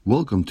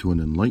Welcome to an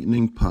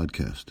enlightening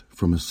podcast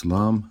from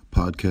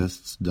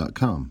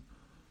IslamPodcasts.com.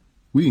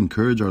 We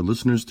encourage our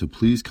listeners to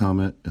please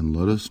comment and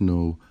let us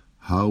know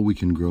how we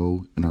can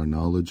grow in our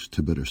knowledge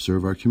to better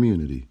serve our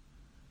community.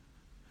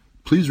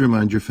 Please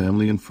remind your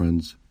family and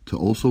friends to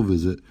also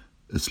visit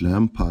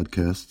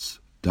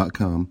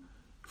IslamPodcasts.com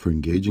for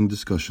engaging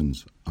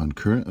discussions on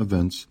current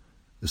events,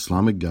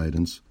 Islamic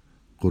guidance,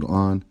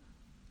 Quran,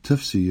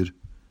 Tafseer,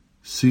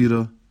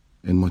 Surah,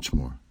 and much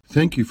more.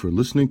 Thank you for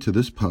listening to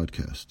this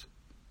podcast.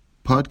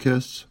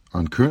 Podcasts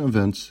on current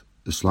events,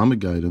 Islamic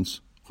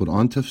guidance,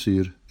 Quran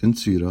Tafseer, and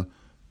Surah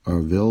are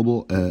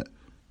available at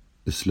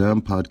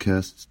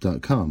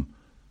IslamPodcasts.com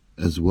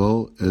as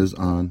well as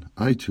on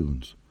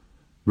iTunes.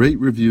 Rate,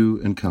 review,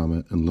 and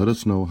comment and let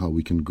us know how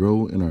we can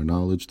grow in our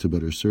knowledge to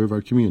better serve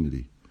our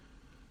community.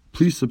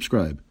 Please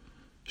subscribe,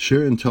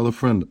 share and tell a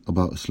friend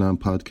about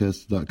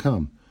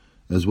IslamPodcasts.com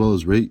as well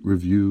as rate,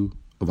 review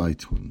of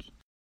iTunes.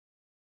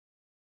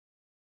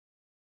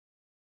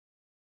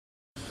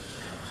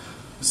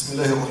 بسم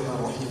الله الرحمن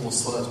الرحيم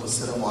والصلاة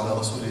والسلام على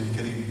رسوله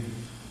الكريم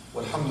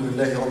والحمد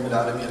لله رب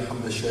العالمين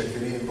حمد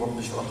الشاكرين رب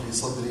اشرح لي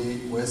صدري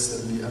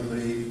ويسر لي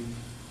أمري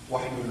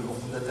واحلل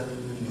عقدة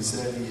من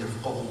لساني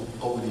يفقه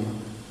قولي.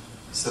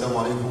 السلام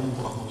عليكم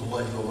ورحمة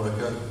الله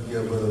وبركاته,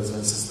 dear brothers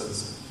and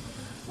sisters.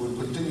 We'll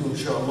continue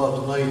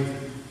inshallah tonight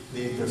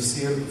the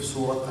tafsir of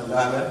Surah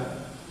Al-A'la.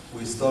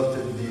 We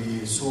started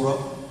the surah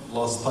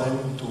last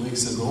time 2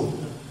 weeks ago,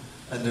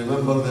 and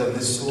remember that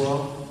this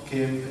surah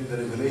came in the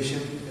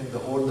revelation in the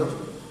order.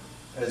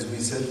 As we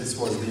said, this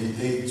was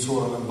the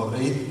surah number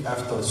 8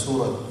 after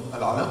Surah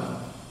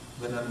Al-Alaq,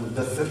 then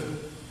Al-Muddathir,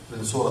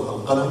 then Surah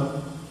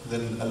Al-Qalam,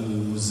 then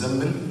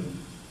Al-Muzammil,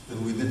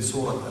 then we did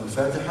Surah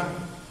Al-Fatiha,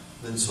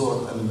 then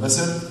Surah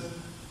Al-Masad,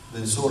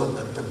 then Surah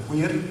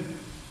Al-Takwir,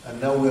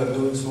 and now we are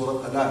doing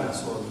Surah Al-A'la.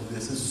 So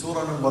this is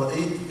Surah number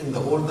 8 in the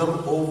order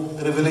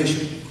of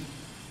revelation.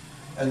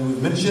 And we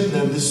mentioned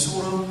that this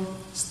surah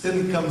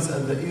still comes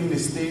at the early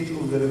stage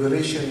of the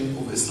revelation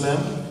of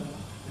Islam.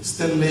 It's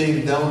still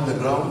laying down the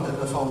ground and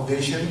the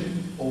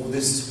foundation of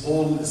this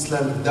whole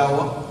Islamic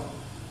da'wah,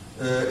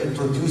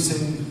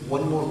 introducing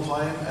one more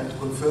time and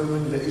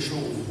confirming the issue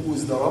of who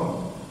is the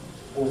Rabb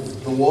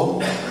of the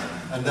world,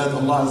 and that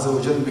Allah Azza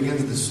wa Jal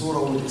begins the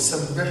surah with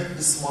سَبِّحْ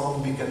إِسْمَ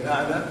رَبِّكَ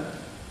الْأَعْلَى,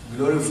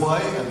 glorify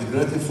and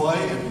gratify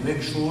and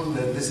make sure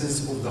that this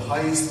is of the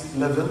highest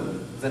level,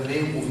 the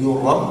name of your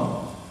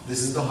Rabb.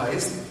 This is the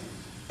highest.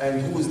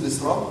 And who is this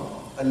Rabb?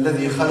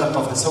 الَّذِي خَلَقَ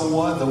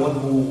فَسَوَّى, the one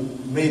who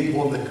made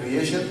all the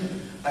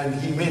creation, and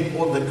he made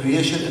all the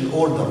creation in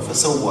order.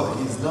 فَسَوَّى,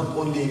 he's not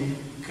only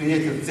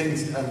created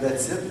things and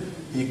that's it,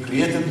 he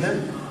created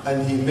them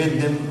and he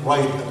made them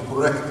right and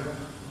correct.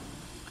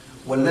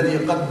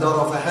 وَالَّذِي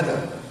قَدَّرَ فَهَدَى,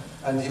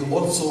 and he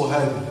also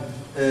had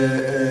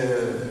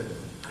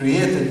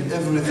created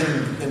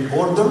everything in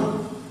order,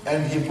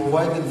 and he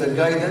provided the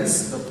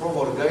guidance, the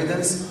proper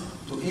guidance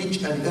to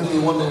each and every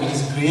one of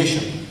his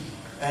creation.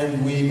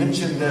 And we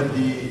mentioned that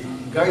the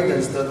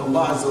guidance that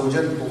Allah Azza wa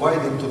Jal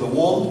provided to the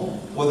world,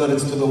 whether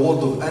it's to the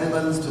world of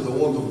animals, to the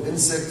world of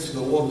insects, to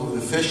the world of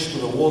the fish, to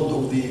the world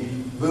of the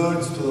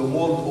birds, to the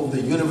world of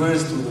the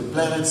universe, to the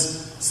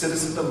planets,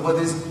 celestial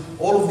bodies,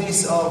 all of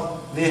these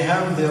they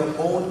have their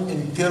own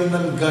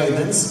internal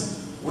guidance,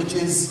 which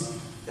is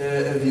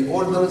the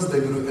orders, the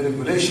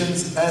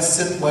regulations as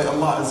set by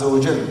Allah Azza wa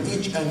Jal.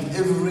 Each and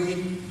every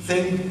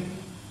thing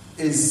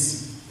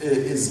is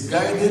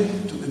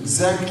guided to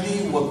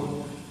exactly what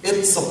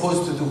it's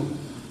supposed to do.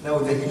 Now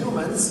the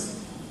humans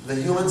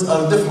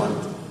are different.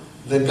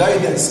 The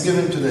guidance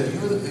given to the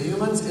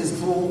humans is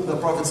through the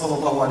Prophet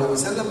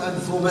ﷺ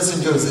and through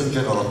messengers in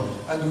general.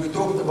 And we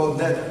talked about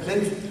that at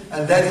length,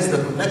 and that is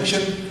the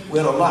connection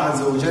where Allah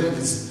Azza wa Jal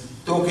is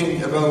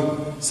talking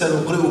about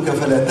سَنُقْرِئُكَ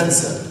فَلَا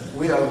تَنْسَى.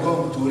 We are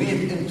going to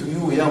read into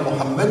you, Ya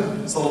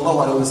Muhammad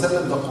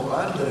ﷺ, the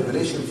Quran, the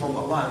revelation from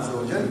Allah Azza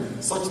wa Jal,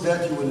 such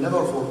that you will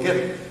never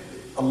forget.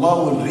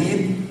 Allah will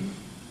read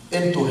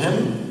into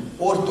him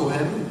or to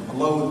him.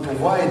 Allah will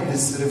provide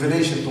this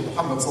revelation to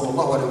Muhammad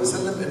sallallahu alaihi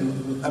wasallam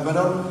in a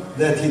manner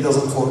that he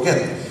doesn't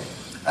forget.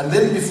 And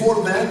then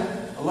before that,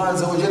 Allah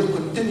Azza wa Jal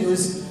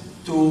continues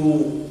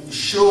to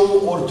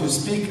show or to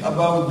speak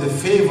about the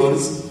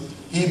favors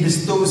he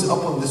bestows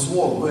upon this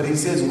world, where he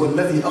says,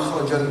 وَالَّذِي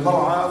أَخْرَجَ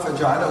الْمَرْعَى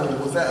فَجَعَلَهُ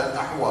غُثَاءً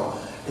أَحْوَى.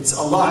 It's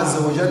Allah Azza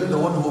wa Jal, the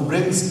one who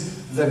brings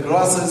the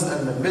grasses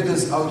and the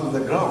meadows out of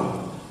the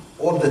ground.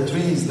 All the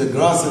trees, the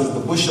grasses, the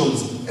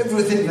bushels,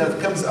 everything that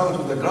comes out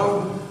of the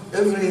ground,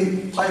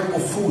 every type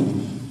of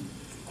food.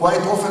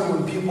 Quite often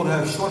when people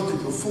have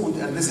shortage of food,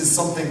 and this is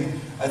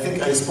something I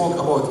think I spoke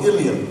about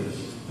earlier,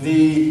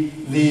 the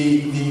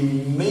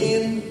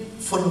main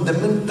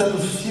fundamental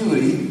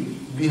theory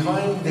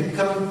behind the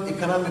current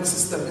economic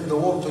system in the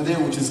world today,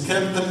 which is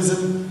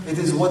capitalism, it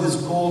is what is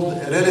called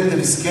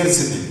relative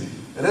scarcity.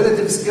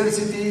 Relative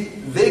scarcity,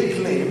 they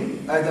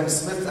claim, Adam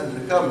Smith and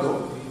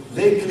Ricardo,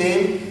 they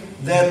claim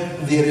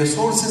that the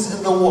resources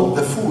in the world,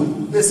 the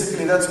food,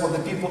 basically that's what the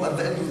people at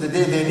the end of the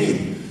day they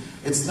need.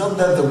 It's not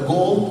that the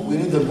gold, we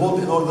need the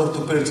gold in order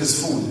to purchase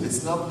food.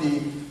 It's not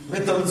the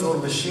metals or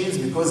machines,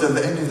 because at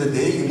the end of the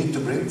day you need to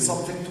bring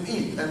something to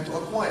eat and to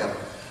acquire.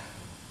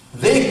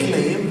 They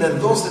claim that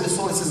those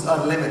resources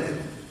are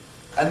limited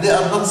and they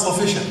are not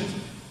sufficient.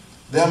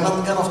 They are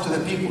not enough to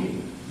the people.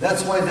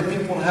 That's why the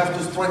people have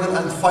to struggle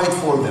and fight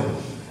for them.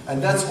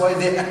 And that's why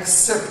they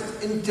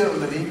accept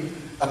internally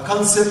a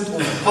concept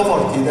of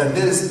poverty, that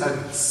there is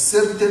a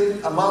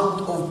certain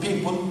amount of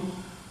people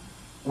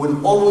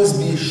will always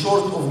be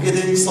short of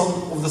getting some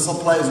of the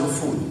supplies of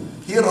food.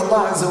 Here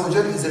Allah Azza wa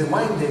Jal is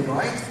reminding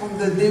right from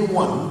the day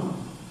one,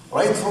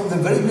 right from the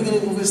very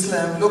beginning of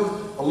Islam,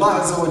 look,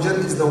 Allah Azza wa Jal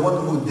is the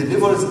one who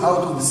delivers out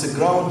of this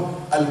ground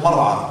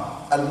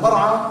al-mar'a.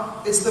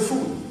 Al-mar'a, it's the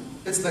food.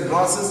 It's the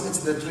grasses, it's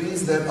the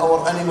trees that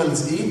our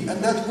animals eat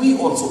and that we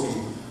also eat.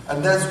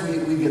 And that's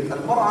we get.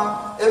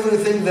 Al-mar'a,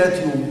 everything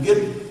that you get,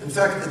 in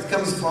fact it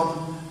comes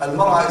from,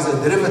 al-mar'a is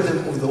a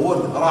derivative of the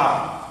word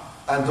ra'a.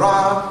 And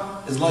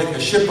ra'a is like a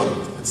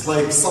shepherd. It's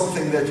like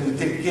something that you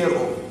take care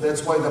of.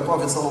 That's why the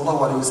Prophet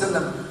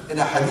ﷺ in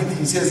a hadith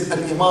he says,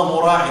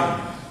 al-imamu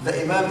ra'in.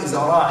 The imam is a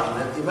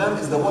ra'i. The imam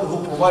is the one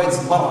who provides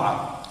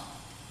mar'a,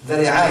 the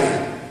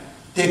ri'ayah,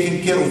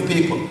 taking care of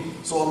people.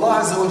 So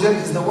Allah Azza wa Jal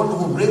is the one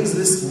who brings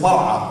this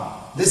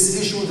mar'a,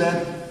 this issue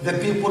that the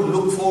people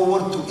look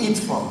forward to eat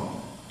from,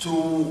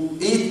 to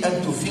eat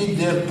and to feed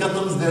their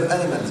cattle, their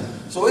animals.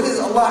 So it is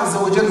Allah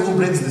Azza wa Jal who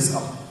brings this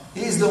up.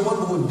 He is the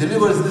one who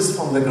delivers this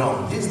from the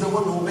ground. He is the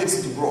one who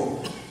makes it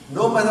grow.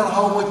 No matter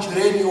how much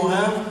rain you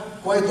have,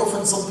 quite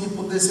often some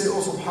people they say,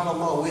 oh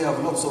subhanallah, we have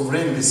lots of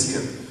rain this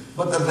year.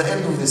 But at the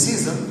end of the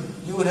season,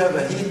 you will have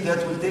a heat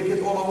that will take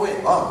it all away.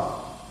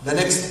 The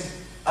next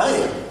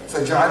ayah,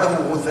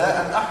 فَجَعَلَهُ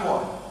غُثَاءً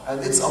أَحْوَى.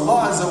 And it's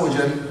Allah Azza wa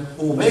Jal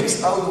who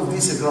makes out of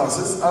these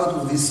grasses, out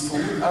of this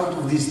food, out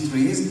of these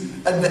trees,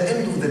 at the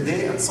end of the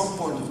day, at some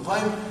point of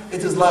time,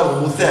 it is like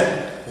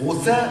غُثَاء.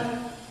 غُثَاء,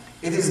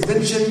 it is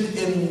mentioned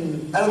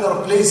in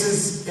other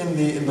places in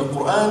the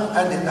Quran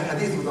and in the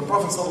hadith of the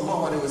Prophet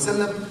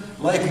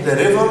ﷺ, like the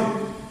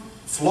river,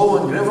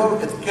 flowing river,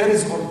 it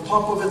carries on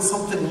top of it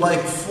something like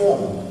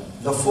foam.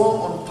 The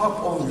foam on top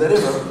of the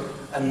river,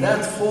 and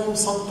that foam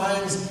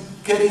sometimes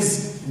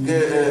carries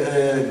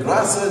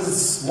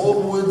grasses,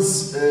 small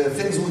woods,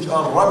 things which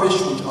are rubbish,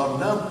 which are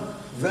not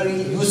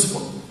very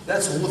useful.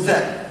 That's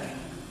غُثَاء.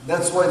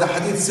 That's why the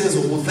hadith says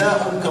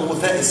غُثَاءٌ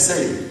كَغُثَاءِ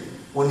السَّيْلِ.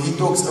 When he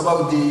talks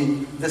about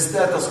the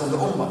status of the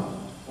ummah,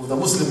 of the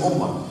Muslim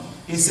ummah,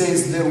 he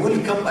says there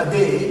will come a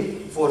day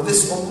for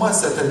this ummah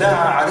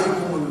سَتَدَاعَ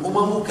عَلَيْكُمُ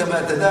الْأُمَمُ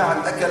كَمَا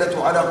تَدَاعَ الْأَكَلَةُ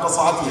عَلَى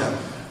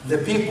قَصْعَتِهَا. The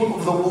people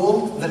of the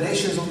world, the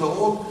nations of the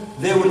world,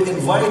 they will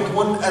invite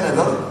one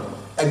another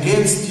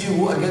against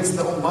you, against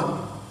the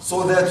ummah,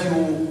 so that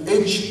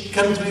each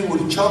country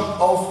will chop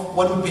off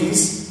one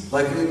piece,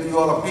 like you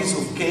are a piece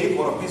of cake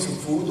or a piece of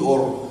food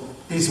or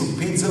piece of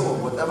pizza or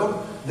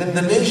whatever. Then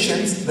the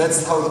nations,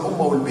 that's how the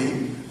ummah will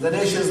be. The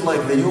nations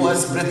like the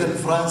US, Britain,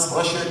 France,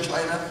 Russia,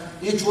 China,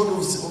 each one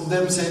of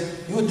them say,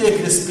 you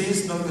take this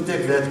piece, no, you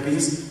take that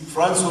piece.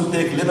 France will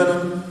take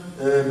Lebanon,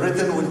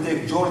 Britain will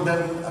take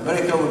Jordan,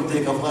 America will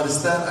take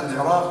Afghanistan and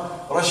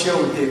Iraq, Russia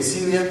will take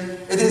Syria.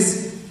 It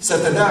is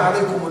سَتَدَاعَ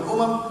عَلَيْكُمُ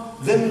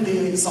الْأُمَمْ. Then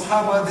the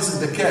Sahaba, this is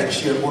the catch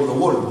here, or the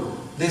word.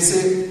 They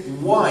say,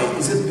 why?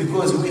 Is it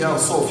because we are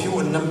so few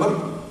in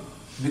number?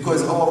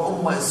 Because our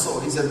ummah is so.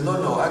 He said,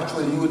 no,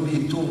 actually you will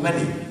be too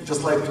many.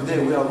 Just like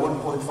today we are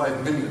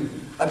 1.5 billion.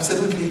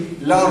 Absolutely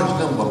large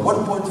number.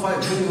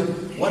 1.5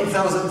 billion,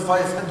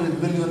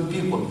 1,500 million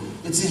people.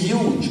 It's a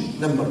huge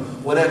number.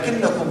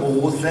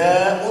 وَلَكِنَّكُمْ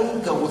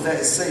غُثَاءٌ كَغُثَاءِ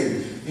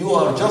السَّيْلِ. You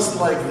are just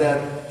like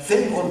that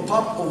thing on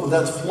top of,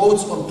 that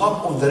floats on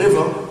top of the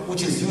river,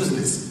 which is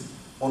useless.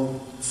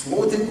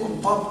 Floating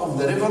on top of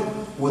the river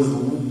with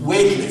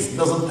weightless,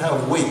 doesn't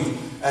have weight.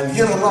 And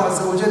here Allah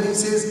Azza wa Jalla, He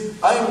says,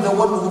 I am the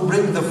one who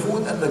bring the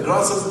food and the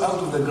grasses out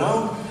of the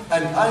ground,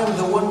 and I am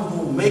the one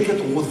who make it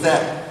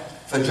غُثَاء.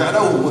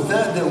 فَجَعْلَهُ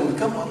غُثَاء. There will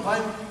come a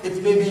time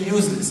it may be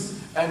useless.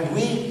 And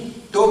we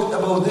talked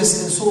about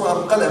this in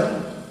Surah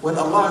Al-Qalam, when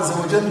Allah Azza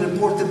wa Jalla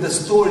reported the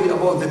story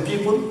about the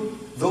people,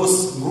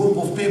 those group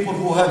of people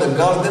who had a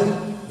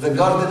garden. The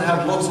garden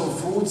had lots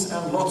of fruits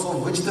and lots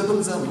of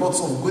vegetables and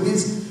lots of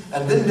goodies.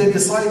 And then they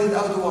decided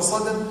out of a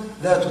sudden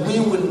that we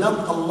will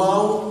not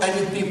allow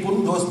any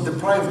people, those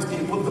deprived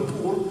people, the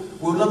poor,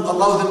 we will not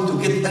allow them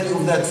to get any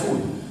of that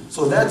food.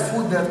 So that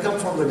food that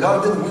comes from the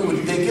garden, we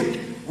will take it,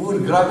 we will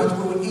grab it,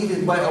 we will eat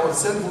it by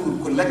ourselves, we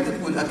will collect it,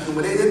 we will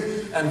accumulate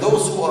it. And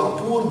those who are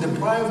poor,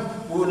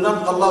 deprived, we will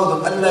not allow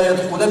them.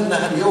 أَلَّا يَدْخُلَنَّ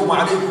الْيَوْمَ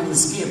عَلَيْكُمْ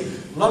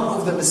مِسْكِينٌ. None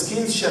of the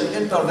miskins shall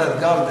enter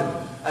that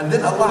garden. And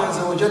then Allah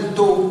Azza wa Jalla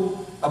told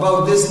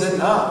about this, then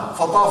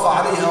فَطَافَ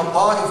عَلَيْهَا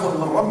طَائِفٌ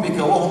مِّن رَبِّكَ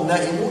وَهُمْ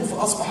نَائِمُونَ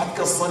فَأَصْبَحَتْ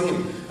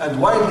كَالصَّرِيمِ. And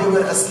while they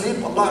were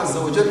asleep, Allah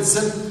Azza wa Jalla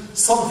sent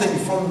something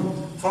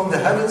from the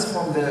heavens,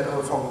 from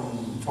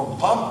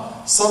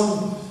top,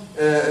 some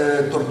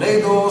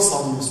tornado,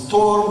 some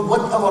storm,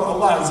 whatever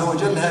Allah Azza wa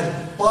Jalla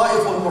had,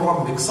 طَائِفٌ مِّن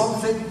رَبِّكَ,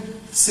 something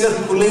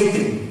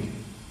circulating.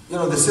 You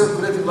know, the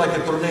circulating like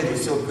a tornado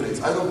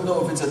circulates. I don't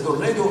know if it's a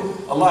tornado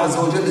Allah Azza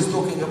wa Jalla is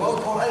talking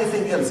about or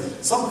anything else.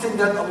 Something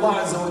that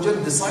Allah Azza wa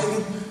Jalla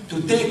decided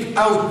to take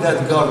out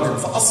that garden.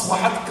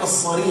 فَأَصْبَحَتْ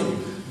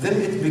كَالصَّرِيمِ.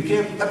 Then it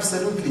became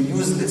absolutely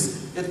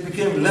useless. It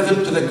became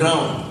level to the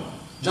ground,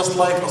 just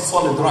like a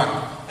solid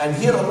rock. And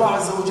here Allah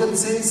Azza wa Jal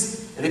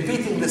says,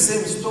 repeating the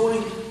same story,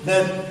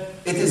 that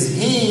it is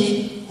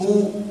He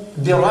who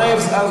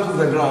derives out of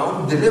the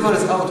ground,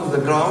 delivers out of the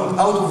ground,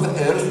 out of the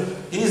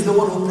earth. He is the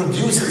one who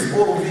produces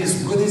all of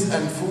these goodies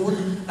and food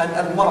and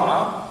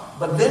al-mar'a.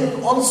 But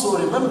then also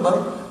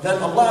remember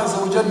that Allah Azza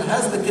wa Jal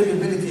has the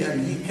capability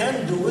and He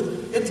can do it.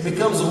 It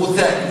becomes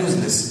ghutha,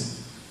 useless.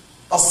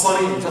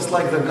 As-sarim, just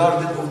like the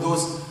garden of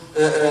those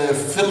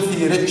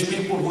filthy rich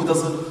people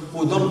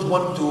who don't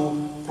want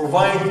to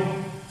provide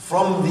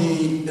from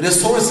the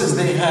resources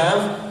they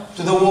have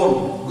to the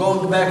world.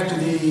 Going back to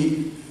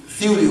the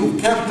theory of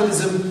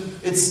capitalism,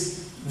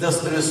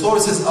 the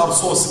resources are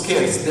so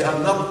scarce. They are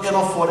not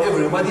enough for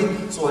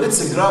everybody, so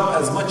let's grab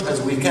as much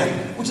as we can,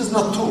 which is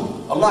not true.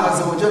 Allah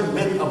Azza wa Jal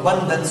made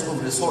abundance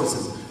of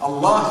resources.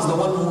 Allah is the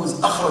one who is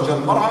akhraj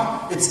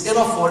al-mar'a. It's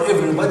enough for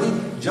everybody.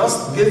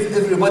 Just give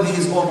everybody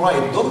his own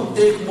right. Don't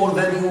take more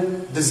than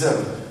you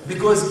deserve.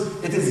 Because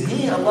it is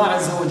He, Allah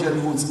Azza wa Jal,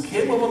 who is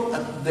capable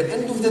at the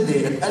end of the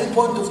day, at any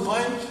point of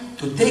time,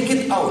 to take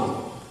it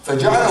out.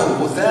 فَجَعَلَهُ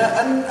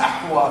غُثَاءً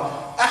أَحْوَى.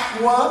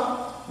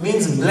 Ahwa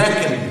means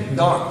blackened,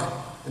 dark.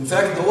 In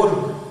fact, the word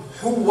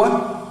huwa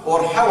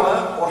or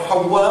hawa or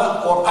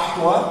hawa or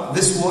ahwa,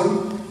 this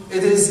word,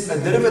 it is a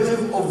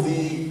derivative of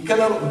the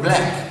color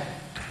black.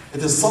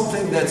 It is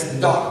something that's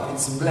dark,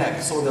 it's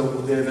black. So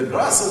the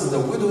grasses, the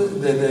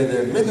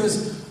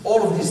meadows,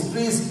 all of these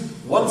trees,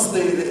 once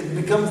it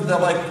becomes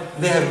like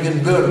they have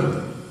been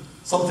burned.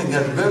 Something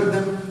has burned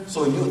them,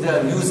 so they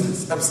are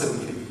useless,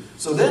 absolutely.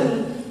 So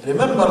then,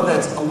 remember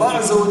that Allah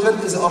Azza wa Jal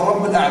is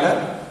Ar-Rabb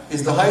al-A'la,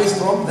 is the highest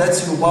Rabb,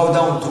 that's you bow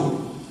down to.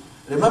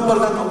 Remember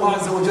that Allah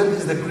Azza wa Jal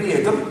is the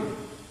creator.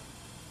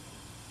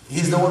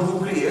 He's the one who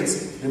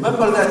creates.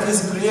 Remember that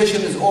His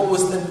creation is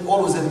always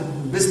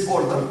in best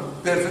order,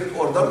 perfect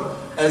order.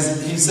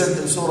 As He said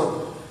in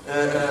Surah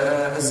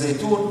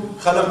Al-Zaytun,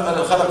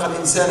 خَلَقَ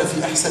الْإِنسَانَ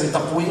فِي أَحْسَنِ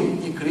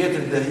تَقْوِيمٍ. He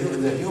created the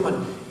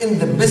human in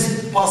the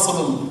best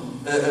possible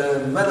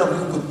manner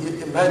you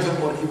could imagine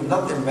or even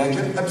not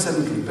imagine.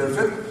 Absolutely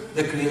perfect,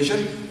 the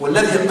creation.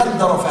 وَالَّذِي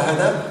قَدَّرَ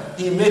فَهَدَى.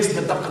 He makes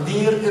the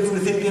taqdeer,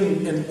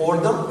 everything in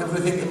order,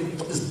 everything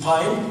is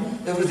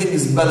timed, everything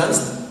is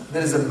balanced.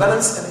 There is a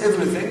balance in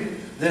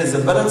everything. There is a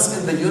balance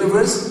in the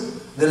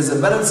universe. There is a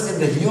balance in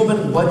the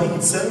human body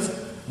itself.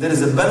 There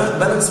is a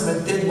balance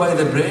maintained by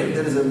the brain.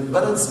 There is a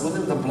balance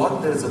within the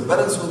blood. There is a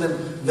balance within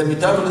the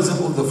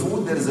metabolism of the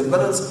food. There is a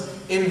balance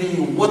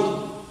in what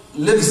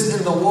lives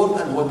in the world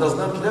and what does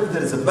not live.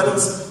 There is a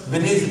balance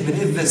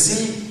beneath the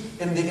sea,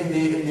 in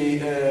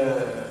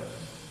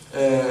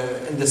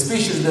the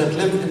species that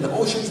live in the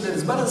oceans. There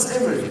is balance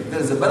everything. There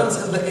is a balance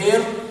in the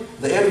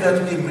air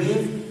that we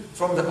breathe,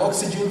 from the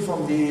oxygen,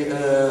 from the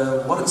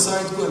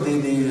monoxide,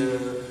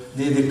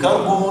 the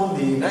carbon,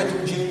 the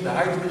nitrogen, the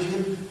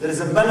hydrogen. There is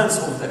a balance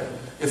of that.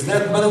 If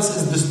that balance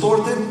is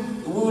distorted,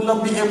 we will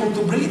not be able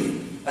to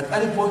breathe. At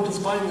any point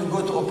of time, you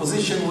go to a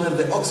position where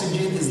the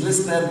oxygen is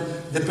less than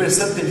the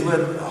percentage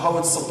how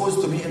it's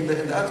supposed to be in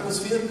the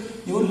atmosphere,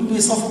 you will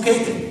be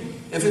suffocating.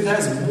 If it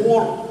has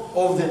more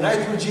of the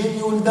nitrogen,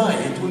 you will die.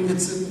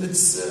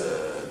 It's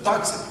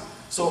toxic.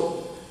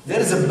 So there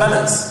is a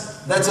balance.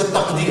 That's a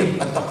taqdeer.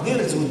 A taqdeer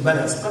is with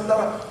balance.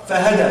 قَدَّرَ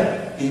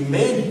فَهَدَى. He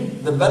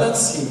made the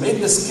balance, He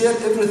made the scale,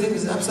 everything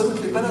is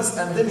absolutely balanced,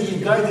 and then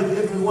He guided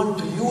everyone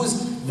to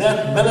use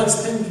that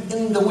balanced thing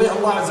in the way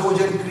Allah Azza wa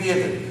Jal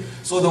created.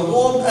 So the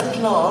world at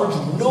large,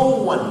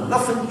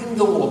 nothing in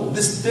the world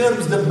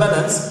disturbs the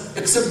balance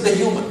except the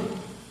human.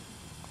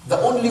 The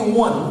only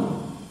one,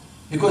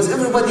 because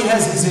everybody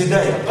has his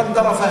hidayah.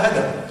 قَدَّرَ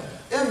فَهَدَى.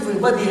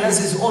 Everybody has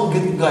his own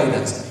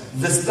guidance.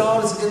 The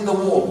stars in the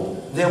world,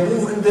 they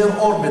move in their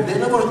orbit, they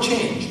never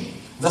change.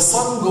 The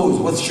sun goes,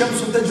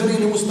 وَالشَّمْسُ تَجْرِي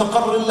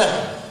لِمُسْتَقَرٍ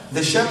لَهَا.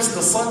 The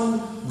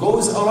sun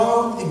goes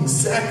around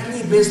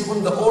exactly based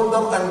on the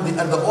order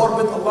and the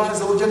orbit Allah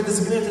Azza wa Jal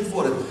designated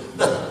for it.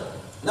 That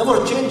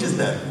never changes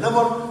that,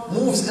 never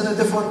moves in a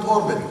different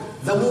orbit.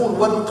 The moon,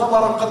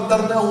 وَالْقَمَرَ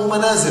قَدَّرْنَاهُ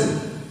مَنَازِلٍ.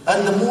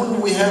 And the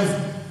moon, we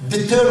have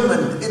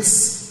determined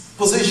its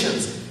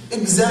positions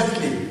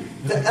exactly.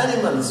 The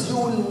animals, you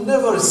will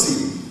never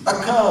see a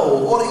cow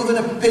or even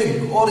a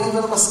pig or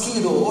even a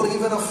mosquito or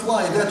even a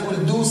fly that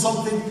will do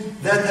something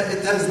that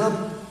it has not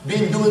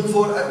been doing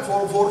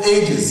for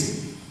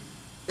ages.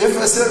 If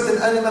a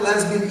certain animal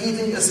has been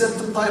eating a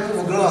certain type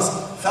of grass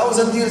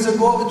 1,000 years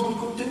ago, it will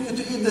continue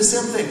to eat the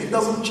same thing. It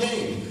doesn't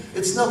change.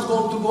 It's not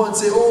going to go and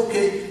say,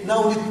 okay,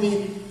 now let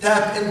me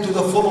tap into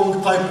the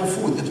following type of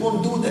food. It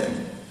won't do that.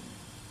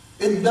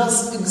 It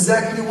does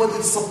exactly what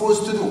it's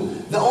supposed to do.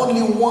 The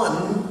only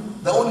one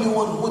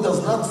who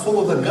does not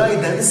follow the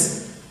guidance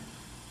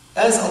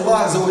as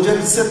Allah Azza wa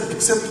Jal said,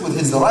 except with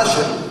his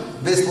ration,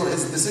 based on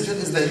his decision,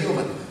 is the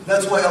human.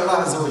 That's why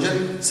Allah Azza wa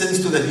Jal sends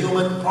to the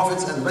human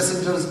prophets and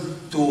messengers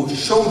to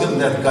show them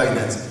that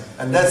guidance.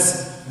 And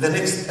that's the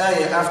next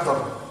ayah after,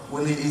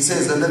 when he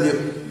says,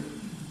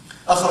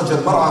 أخرج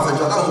المرعى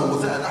فجعله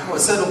غثاء أحوى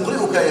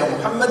سنقرئك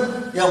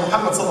يا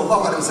محمد صلى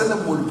الله عليه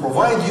وسلم will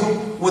provide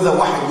you with a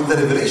wahy, with the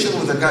revelation,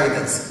 with the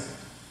guidance.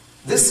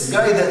 This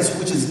guidance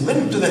which is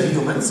meant to the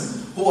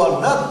humans who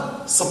are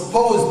not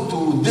supposed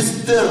to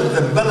disturb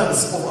the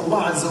balance of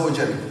Allah Azza wa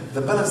Jal,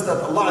 the balance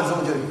that Allah Azza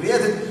wa Jal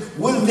created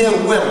with their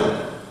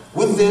will,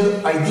 with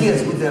their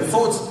ideas, with their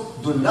thoughts.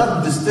 Do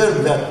not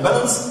disturb that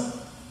balance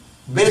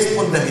based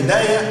on the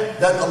hidayah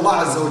that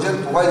Allah Azza wa Jal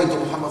provided to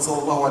Muhammad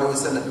sallallahu alayhi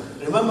wa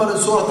sallam. Remember in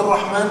Surah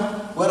Al-Rahman,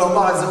 where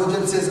Allah Azza wa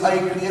Jal says, I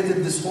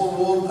created this whole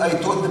world, I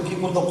taught the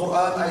people the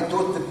Quran, I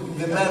taught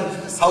the man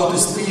how to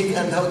speak,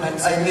 and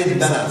I made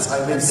balance,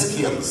 I made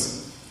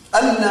skills.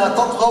 أَلَّا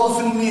تَطْغَوْا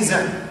فِي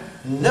الْمِيزَانِ.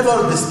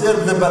 Never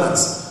disturb the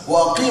balance.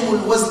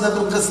 وَأَقِيمُوا الْوَزْنَ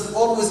بِالْقِسْطِ.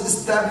 Always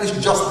establish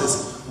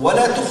justice.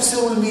 وَلَا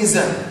تُخْسِرُوا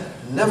الْمِيزَانِ.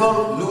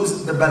 Never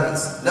lose the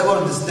balance.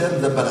 Never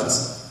disturb the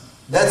balance.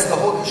 That's the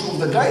whole issue of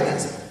the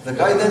guidance. The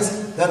guidance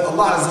that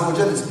Allah Azza wa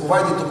Jal is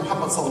provided to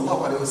Muhammad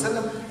sallallahu alayhi wa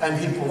sallam, and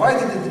He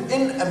provided it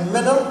in a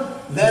manner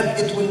that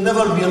it will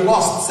never be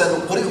lost.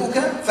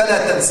 سَنُقْرِئُكَ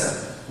فَلَا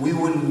تَنْسَى. We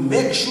will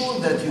make sure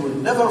that you will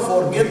never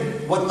forget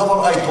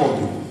whatever I told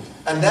you.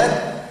 And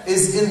that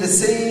is in the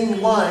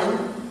same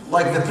line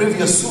like the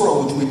previous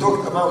surah which we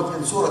talked about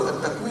in Surah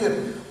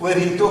Al-Takwir, where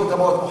he talked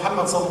about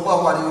Muhammad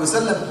sallallahu alayhi wa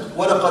sallam,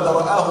 وَلَقَدْ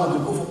رَآهُ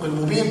بِالْأُفُقِ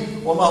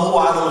الْمُبِينِ وَمَا هُوَ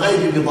عَلَى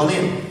الْغَيْبِ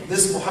بِضَنِينٍ.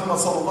 This Muhammad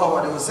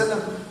sallallahu alayhi wa sallam,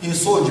 he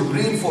saw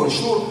Jibreel for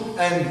sure,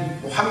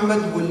 and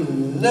Muhammad will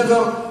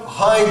never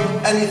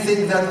hide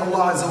anything that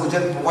Allah Azza wa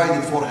Jal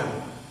provided for him.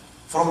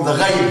 From the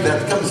ghaib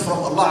that comes from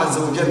Allah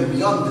Azza wa Jal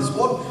beyond this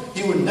world,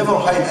 he will never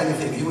hide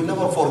anything. He will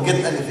never forget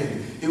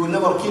anything. He will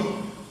never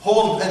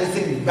hold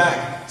anything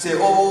back. Say,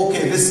 oh,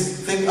 okay,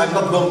 this thing I'm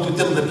not going to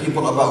tell the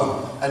people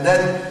about. And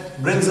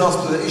that brings us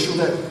to the issue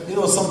that,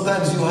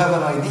 sometimes you have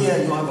an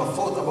idea, you have a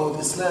thought about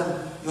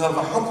Islam, you have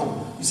a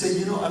hukum. You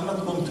say, I'm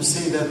not going to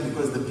say that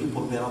because the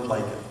people, they don't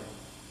like it.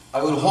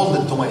 I will hold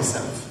it to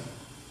myself.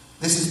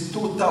 This is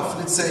too tough.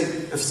 Let's say,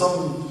 if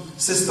some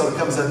sister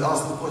comes and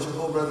asks the question,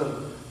 oh brother,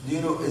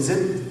 is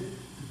it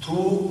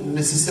true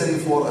necessary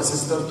for a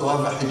sister to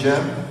have a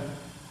hijab?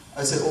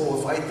 I say,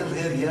 if I tell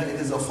her, yeah, it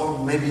is a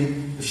form,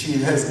 maybe if she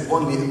has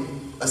only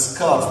a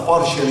scarf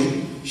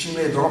partially, she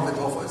may drop it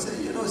off. I say,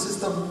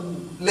 sister,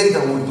 later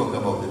we'll talk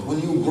about it.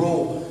 When you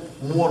grow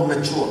more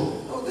mature.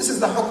 No, this is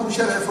the hukum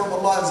shari'a from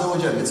Allah Azza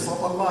wa Jal. It's from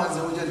Allah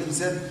Azza wa Jal. He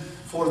said,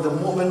 for the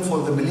mu'min, for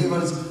the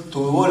believers,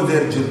 to wear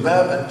their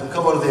jilbab and to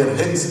cover their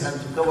heads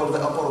and to cover the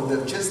upper of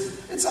their chest.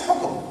 It's a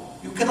hukum.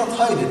 You cannot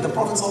hide it. The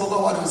Prophet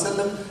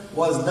ﷺ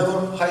was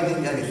never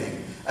hiding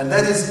anything. And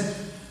that is,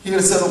 here,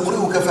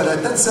 سَنُقْرِئُكَ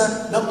فَلَا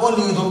تَنْسَى. Not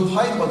only you don't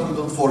hide, but you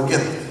don't forget.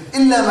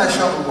 إِلَّا مَا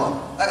شَاءَ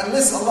اللَّهِ.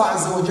 Unless Allah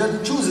Azza wa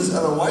Jal chooses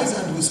otherwise,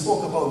 and we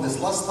spoke about this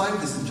last time,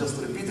 this is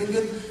just repeating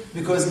it,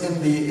 because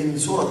in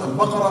Surah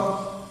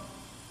Al-Baqarah,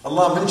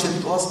 Allah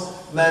mentioned to us,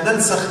 مَا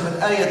نَنْسَخْ مِنْ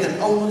آيَةٍ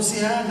أَوْ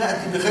نُنْسِهَا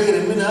نَأْتِ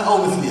بِخَيْرٍ مِنْهَا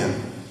أَوْ مِثْلِهَا.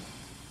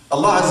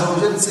 Allah Azza wa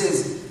Jal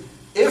says,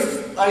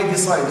 if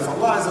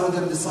Allah Azza wa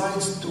Jal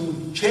decides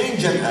to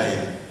change an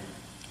ayah,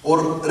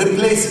 or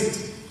replace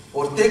it,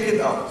 or take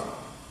it out,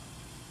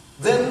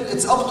 then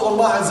it's up to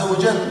Allah Azza wa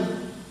Jal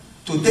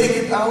to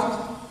take it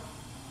out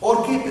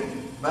or keep it.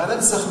 مَا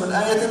نَنْسَخْ مِنْ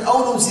آيَةٍ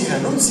أَوْ نُنْسِهَا.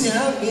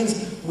 نُنْسِهَا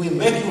means we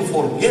make you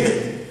forget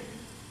it.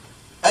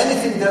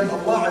 Anything that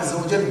Allah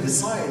Azza wa Jal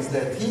decides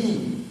that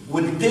He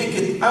will take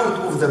it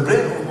out of the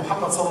brain of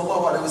Muhammad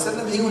sallallahu alayhi wa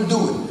sallam, He will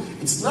do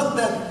it. It's not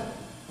that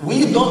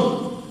we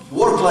don't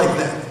work like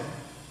that.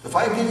 If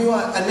I give you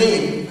a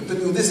name, I tell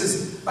you this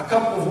is a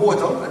cup of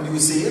water, and you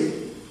see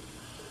it,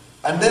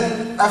 and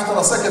then after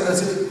a second I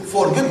say,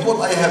 forget what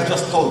I have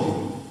just told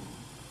you.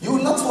 You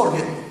will not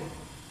forget.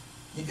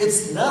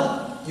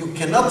 You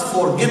cannot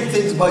forget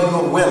things by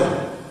your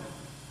will.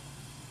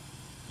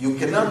 You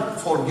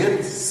cannot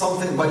forget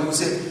something by you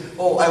say,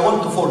 I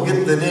want to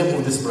forget the name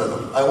of this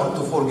brother. I want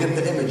to forget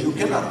the image. You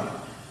cannot.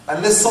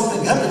 Unless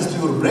something happens to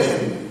your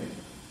brain,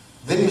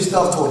 then you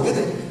start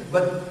forgetting.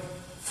 But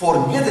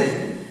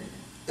forgetting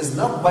is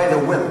not by the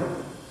will.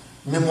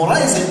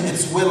 Memorizing,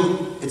 it's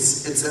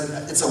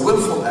a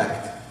willful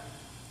act.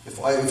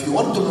 If you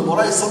want to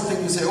memorize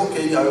something, you say,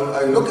 okay,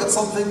 I look at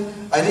something,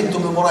 I need to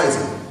memorize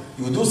it.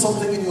 You do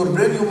something in your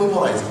brain, you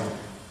memorize it.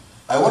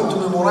 I want to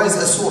memorize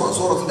a surah,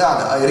 Surah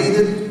Al-A'la. I read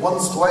it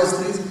once, twice,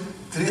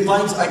 three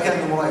times, I can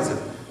memorize it.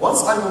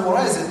 Once I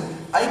memorize it,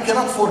 I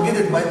cannot forget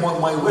it by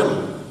my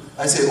will.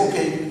 I say,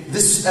 okay,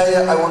 this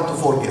ayah I want to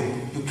forget.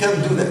 You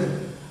can't do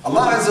that.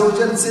 Allah Azza wa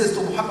Jalla says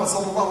to Muhammad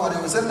sallallahu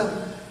alayhi wa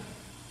sallam,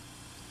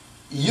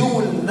 you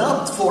will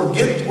not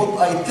forget what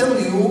I tell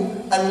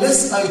you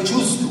unless I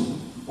choose to.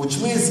 Which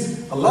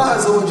means Allah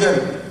Azza wa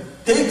Jalla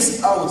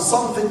takes out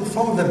something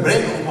from the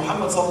brain of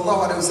Muhammad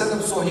sallallahu alayhi wa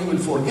sallam, so he will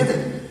forget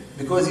it.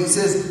 Because he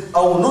says,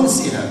 أَوْ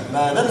نُنْسِهَا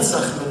مَا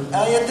نَنْسَخْ مِنْ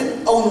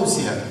آيَةٍ أَوْ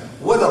نُنْسِهَا.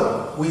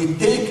 Whether we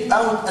take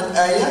out an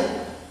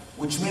ayah,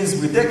 which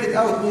means we take it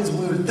out, means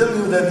we will tell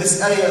you that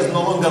this ayah is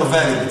no longer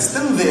valid. It's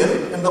still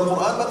there in the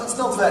Quran, but it's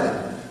not valid.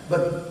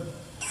 But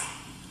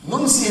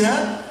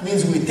nunsiha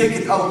means we take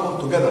it out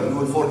altogether. You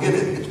will forget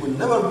it. It will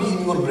never be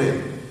in your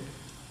brain.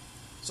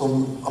 So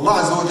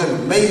Allah Azza wa Jal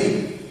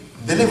may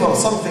deliver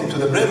something to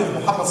the brain of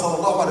Muhammad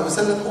sallallahu alayhi wa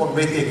sallam or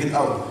may take it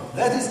out.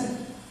 That is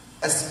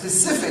a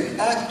specific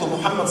act to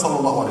Muhammad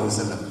sallallahu alayhi wa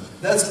sallam.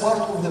 That's part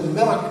of the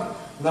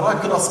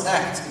miraculous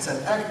act. It's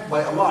an act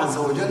by Allah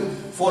Azza wa Jal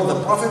for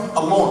the Prophet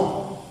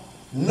alone.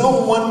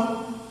 No one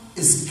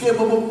is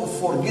capable of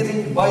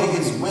forgetting by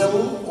his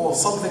will or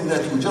something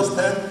that you just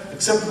had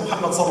except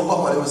Muhammad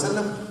sallallahu alayhi wa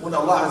sallam when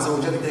Allah Azza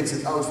wa Jal takes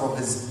it out from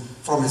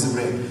his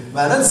brain.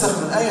 ما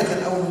ننسخ من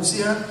آية أو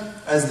ننسيها,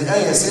 as the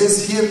ayah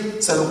says here,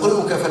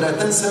 سنقرئك فلا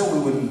تنسى, we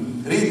will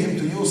read him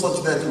to you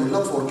such that you will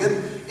not forget,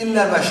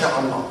 إلا ما شاء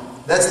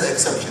الله. That's the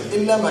exception.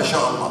 إلا ما شاء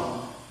الله.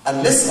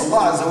 Unless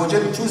Allah Azza wa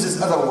Jal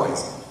chooses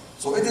otherwise.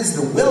 So it is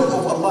the will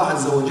of Allah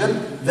Azza wa Jal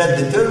that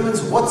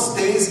determines what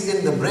stays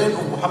in the brain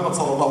of Muhammad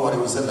sallallahu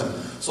alayhi wa sallam.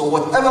 So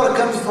whatever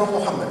comes from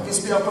Muhammad,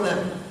 peace be upon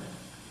him,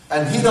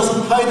 and he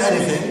doesn't hide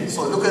anything,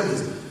 so look at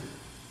this.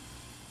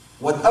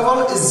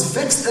 Whatever is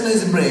fixed in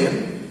his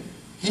brain,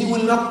 he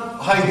will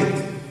not hide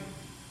it.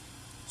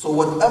 So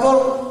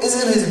whatever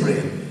is in his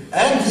brain,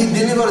 and he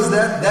delivers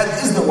that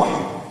is the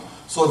wahy.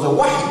 So the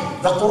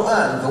wahy, the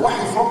Quran, the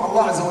wahy from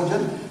Allah Azza wa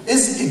Jal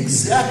is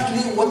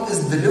exactly what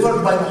is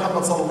delivered by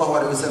Muhammad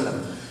sallallahu alayhi wa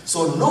sallam.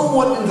 So no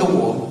one in the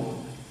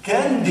world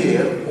can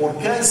dare or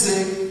can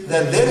say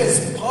that there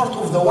is part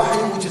of the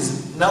wahy which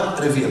is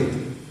not revealed.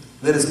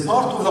 There is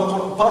part of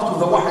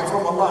the wahy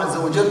from Allah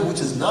Azza wa Jal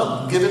which is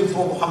not given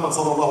through Muhammad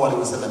sallallahu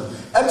alayhi wa sallam.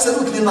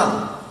 Absolutely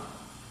none.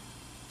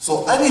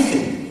 So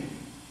anything,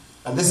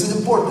 and this is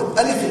important,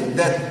 anything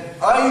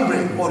that I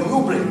bring, or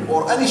you bring,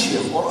 or any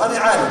sheikh, or any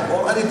alim,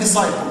 or any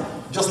disciple,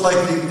 just like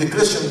the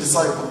Christian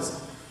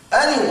disciples,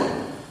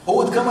 anyone who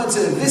would come and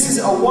say, this is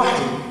a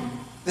wahy,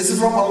 this is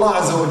from Allah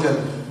Azza wa Jal,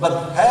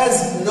 but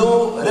has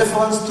no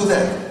reference to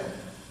that,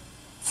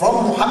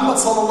 from Muhammad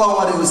sallallahu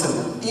alayhi wa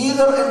sallam,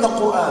 either in the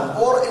Quran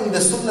or in the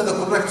Sunnah,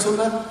 the correct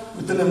Sunnah,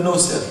 we tell him, no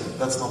sir,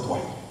 that's not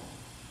wahy.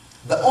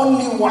 The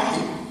only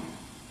wahy,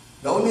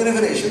 the only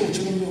revelation, which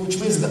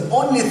means the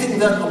only thing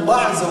that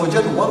Allah Azza wa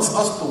Jal wants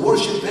us to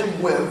worship Him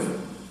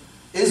with,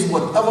 is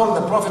whatever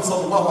the Prophet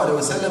sallallahu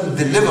alaihi wasallam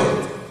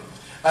delivered.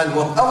 And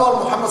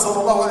whatever Muhammad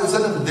sallallahu alaihi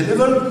wasallam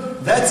delivered,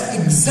 that's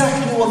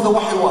exactly what the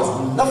wahy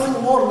was.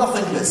 Nothing more,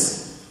 nothing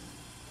less.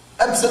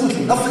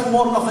 Absolutely nothing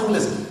more, nothing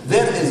less.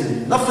 There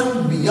is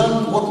nothing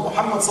beyond what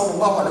Muhammad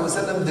sallallahu alaihi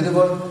wasallam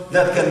delivered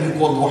that can be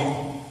called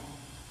wahy.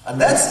 And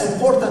that's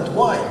important.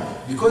 Why?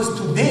 Because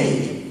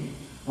today,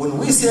 when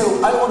we say,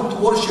 I want to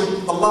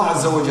worship Allah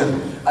Azza wa Jal,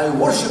 I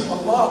worship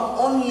Allah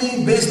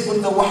only based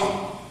on the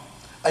wahy.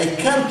 I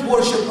can't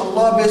worship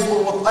Allah based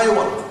on what I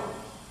want.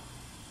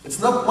 It's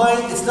not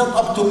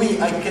up to me.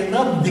 I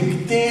cannot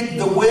dictate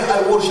the way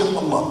I worship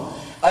Allah.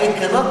 I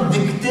cannot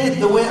dictate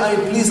the way I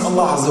please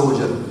Allah Azza wa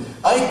Jal.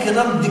 I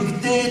cannot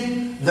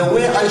dictate the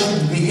way I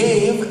should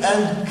behave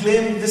and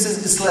claim this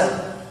is Islam.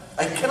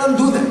 I cannot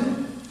do that.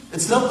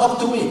 It's not up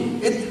to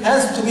me. It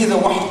has to be the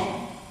wahy.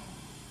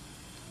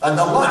 And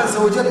Allah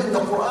Azza wa Jal in the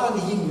Quran,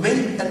 He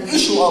made an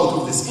issue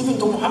out of this. Even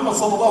to Muhammad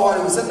sallallahu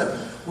alayhi wa sallam,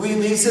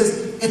 when He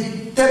says,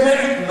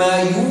 اتَّبِعْ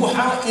مَا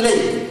يُوحَى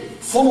إِلَيْكَ,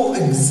 follow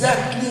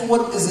exactly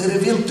what is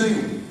revealed to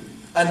you.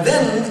 And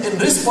then in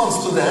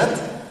response to that,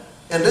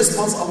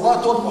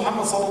 Allah told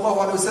Muhammad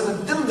sallallahu alayhi wa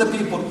sallam, tell the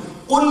people,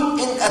 قُلْ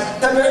إِنْ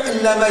أَتَّبِعْ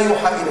إِلَّا مَا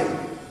يُوحَى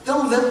إِلَيْكَ.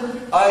 Tell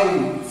them,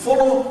 I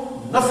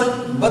follow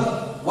nothing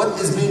but what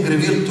is being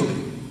revealed to me.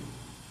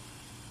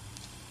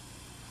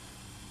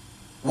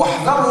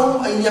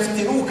 وَاحْذَرْهُمْ أَنْ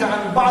يَفْتِنُوكَ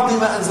عَنْ بَعْضِ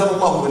مَا أَنزَلَ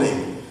اللَّهُ إِلَيْكَ.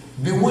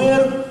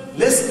 Beware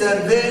lest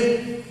that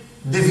they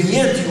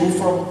deviate you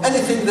from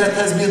anything that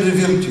has been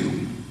revealed to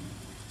you.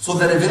 So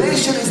the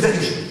revelation is the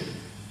issue.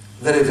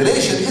 The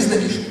revelation is the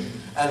issue.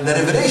 And the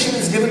revelation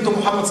is given to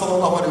Muhammad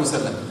sallallahu alayhi wa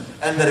sallam.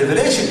 And the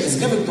revelation is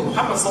given to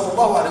Muhammad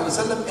sallallahu alayhi wa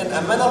sallam in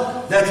a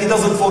manner that he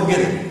doesn't forget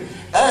it.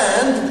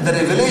 And the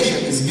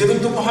revelation is given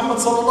to Muhammad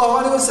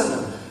sallallahu alayhi wa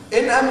sallam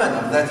in a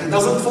manner that he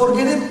doesn't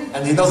forget it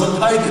and he doesn't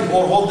hide it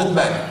or hold it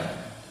back.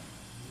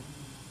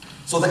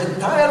 So the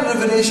entire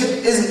revelation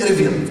is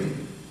revealed.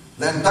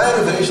 The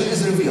entire revelation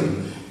is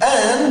revealed.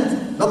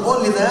 And not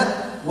only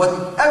that,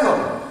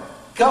 whatever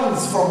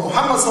comes from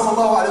Muhammad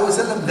sallallahu alayhi wa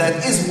sallam,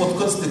 that is what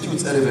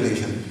constitutes a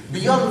revelation.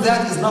 Beyond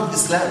that is not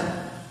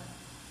Islam.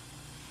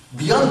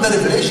 Beyond the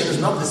revelation is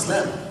not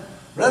Islam.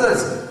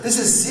 Brothers, this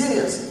is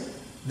serious.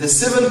 The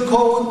civil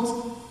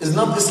code is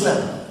not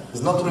Islam.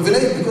 It's not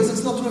revelation because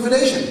it's not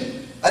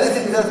revelation.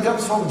 Anything that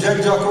comes from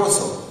Jack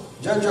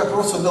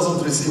Rousseau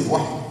doesn't receive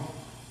wahy.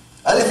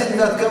 Anything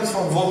that comes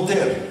from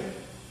Voltaire,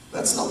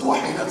 that's not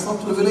wahy, that's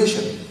not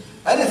revelation.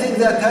 Anything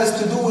that has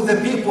to do with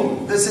the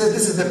people, they say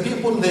this is the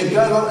people, they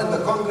gather in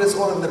the Congress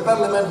or in the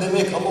Parliament, they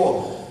make a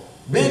law.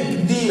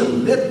 Big deal.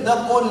 Let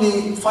not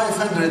only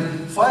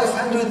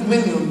 500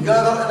 million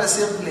gather in the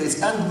same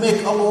place and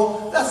make a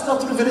law. That's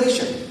not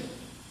revelation.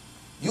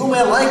 You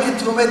may like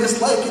it, you may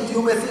dislike it,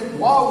 you may think,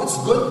 wow, it's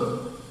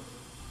good.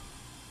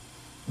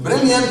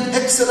 Brilliant,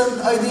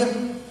 excellent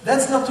idea.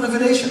 That's not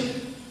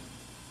revelation.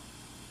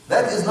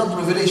 That is not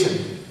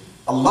revelation.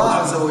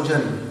 Allah Azza wa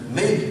Jal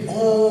made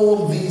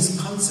all these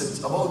concepts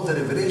about the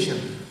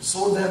revelation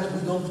so that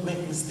we don't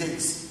make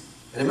mistakes.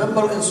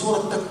 Remember in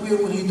Surah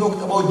Takwir when he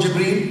talked about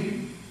Jibreel?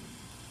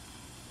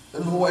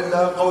 إن هو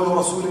إلا قول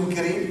رسول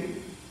كريم.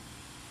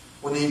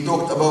 When he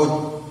talked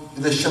about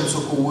إذا الشمس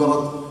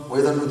كورت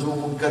وإذا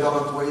النجوم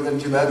انكدرت وإذا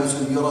الجبال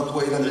سيرت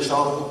وإذا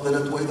العشار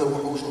عطلت وإذا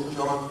الوحوش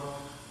حشرت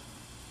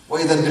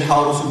وإذا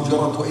البحار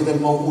سجرت وإذا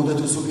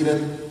الموءودة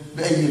سئلت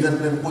بأي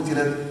ذنب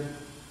قتلت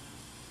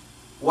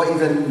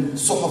وإذا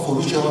الصحف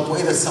نشرت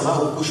وإذا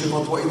السماء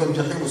كشطت وإذا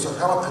الجحيم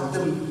سعرت,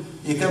 until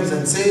he comes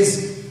and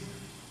says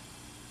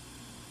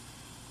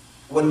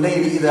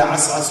والليل إذا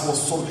عسعس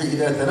والصبح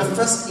إذا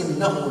تنفس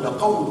إنه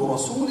لقول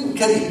رسول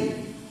كريم.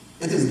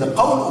 It is the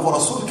قول of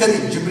رسول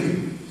كريم, Jibreel.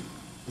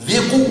 ذي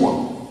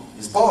قوة,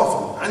 is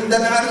powerful. عند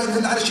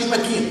العرش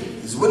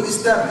مكين, is well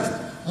established.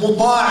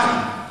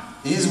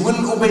 مطاع, he is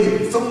well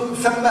obeyed.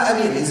 ثم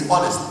أمين, he is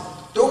honest.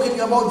 Talking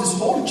about this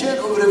whole chain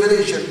of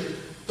revelation,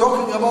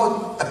 talking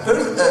about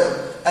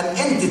an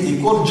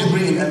entity called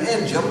Jibreel, an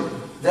angel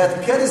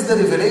that carries the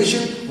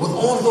revelation with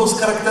all those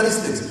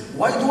characteristics.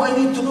 Why do I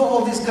need to know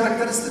all these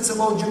characteristics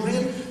about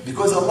Jibreel?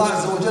 Because Allah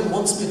Azza wa Jal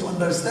wants me to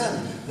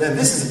understand that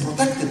this is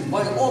protected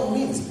by all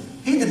means.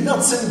 He did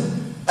not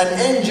send an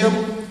angel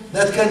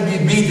that can be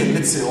beaten,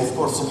 let's say. Of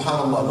course,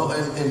 subhanAllah, no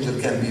angel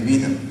can be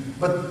beaten.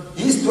 But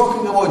he's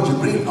talking about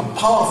Jibreel, a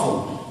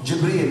powerful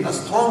Jibreel, a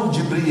strong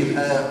Jibreel,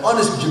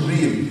 honest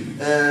Jibreel,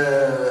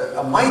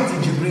 a mighty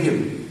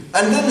Jibreel.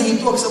 And then he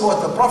talks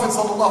about the Prophet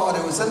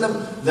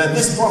ﷺ, that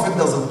this Prophet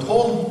doesn't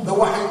hold the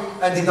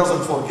wahy and he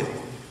doesn't forget.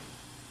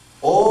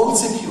 All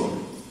secure.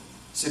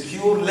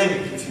 Secure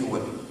link, if you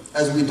will,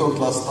 as we talked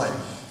last time.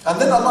 And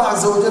then Allah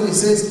Azza wa Jalla, he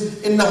says,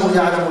 إِنَّهُ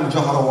يَعْلَمُ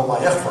الْجَهْرَ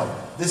وَمَا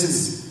يَخْفَى. This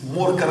is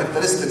more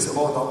characteristics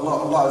about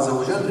Allah Azza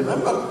wa Jalla.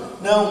 Remember,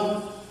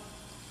 now,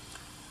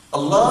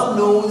 Allah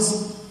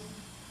knows.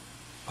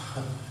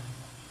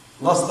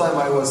 Last time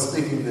I was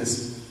speaking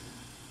this,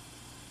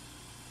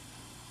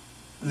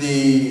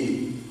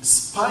 the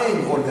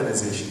spying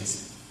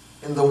organizations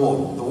in the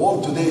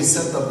world today is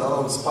centered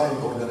around spying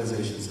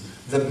organizations.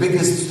 The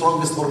biggest,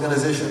 strongest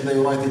organization in the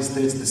United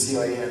States, the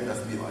CIA and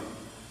FBI.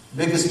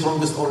 Biggest,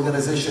 strongest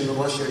organization in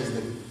Russia is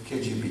the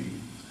KGB.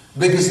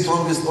 Biggest,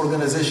 strongest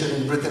organization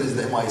in Britain is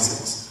the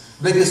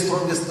MI6. Biggest,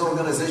 strongest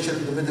organization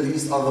in the Middle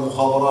East are the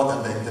Mukhabarat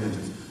and the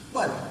intelligence.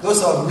 But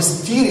those are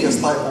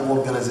mysterious type of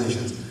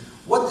organizations.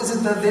 What is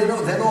it that they know?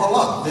 They know a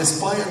lot. They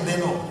spy and they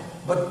know.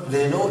 But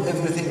they know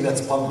everything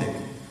that's public.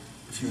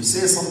 If you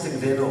say something,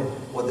 they know.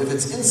 But if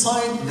it's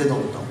inside, they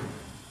don't know.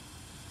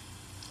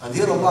 And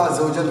here Allah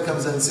Azza wa Jal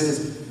comes and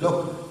says,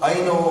 look, I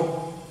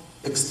know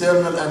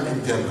external and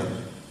internal.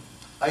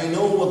 I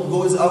know what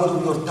goes out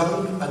of your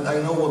tongue and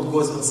I know what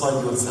goes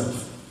inside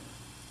yourself.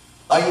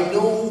 I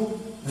know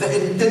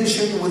the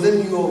intention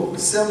within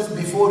yourself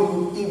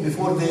before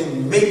they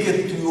make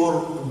it to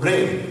your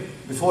brain,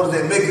 before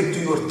they make it to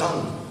your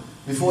tongue,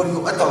 before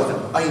you utter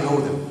them. I know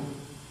them.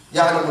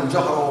 يَعْلَمُ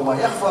الْجَهْرَ وَمَا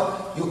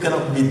يَخْفَى. You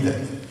cannot beat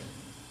that.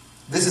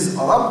 This is a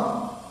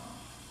Rabb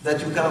that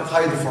you cannot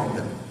hide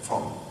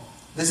from.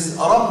 This is a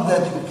Rabb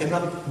that you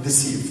cannot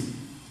deceive.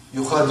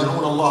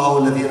 يُخَادِعُونَ اللَّهَ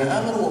وَالَّذِينَ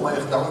آمَنُوا وَمَا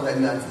يَخْدَعُونَ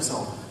إِلَّا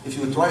أَنفُسَهُم. If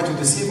you try to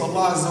deceive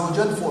Allah Azza wa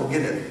Jal,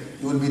 forget it.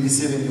 You will be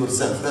deceiving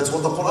yourself. That's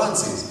what the Quran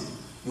says.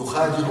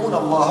 يُخَادِعُونَ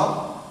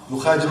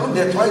اللَّهَ.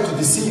 They try to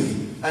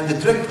deceive and they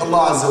trick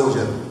Allah Azza wa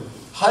Jal.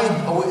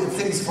 Hide away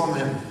things from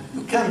Him.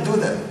 You can't do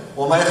that.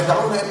 وَمَا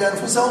يَخْدَعُونَ إِلَّا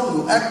أَنفُسَهُم.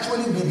 You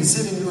actually be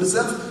deceiving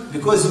yourself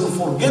because you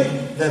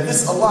forget that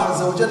this Allah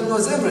Azza wa Jal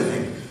knows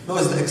everything.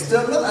 Knows the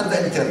external and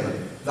the internal.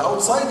 The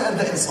outside and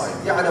the inside.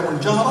 يَعْلَمُ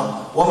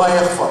الْجَهْرَ وَمَا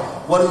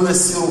يَخْفَى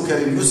وَنُيَسِّرُكَ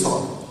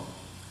لِلْيُسْرَى.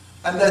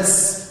 And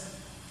that's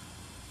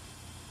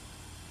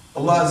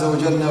Allah Azza wa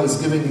Jalla now is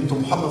giving it to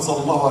Muhammad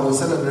sallallahu alayhi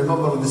wa sallam.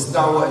 Remember, this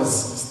da'wah is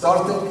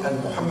starting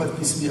and Muhammad,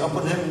 peace be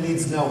upon him,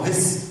 needs now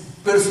his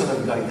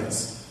personal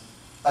guidance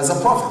as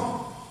a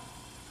prophet.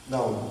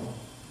 Now,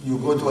 you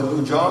go to a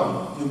new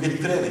job, you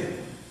get training,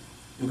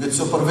 you get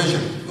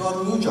supervision. You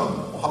are a new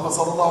job. Muhammad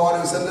sallallahu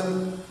alayhi wa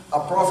sallam, a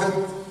prophet,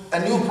 a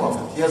new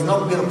prophet. He has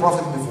not been a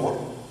prophet before.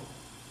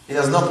 He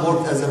has not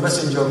worked as a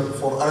messenger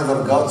for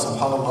another God.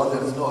 Subhanallah,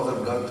 there is no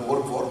other God to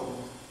work for.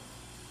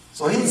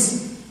 So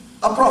he's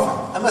a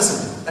prophet, a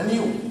messenger, a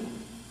new.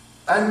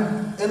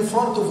 And in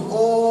front of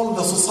all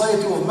the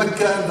society of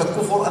Mecca and the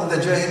kufr and the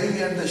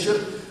jahiliyyah and the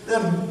shirk, there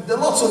are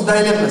lots of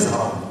dilemmas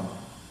around.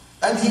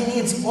 And he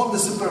needs all the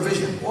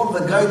supervision, all the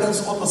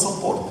guidance, all the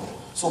support.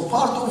 So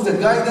part of the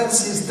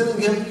guidance, he's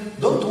telling him,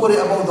 don't worry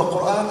about the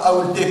Quran, I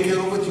will take care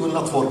of it, you will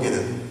not forget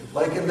it.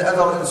 Like in the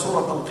other, in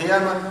Surah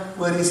Al-Qiyamah,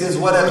 where he says,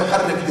 وَلَا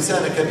تُحَرِّكْ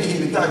لِسَانَكَ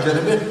بِهِ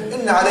لِتَعْجَلَ بِهِ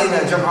إِنَّ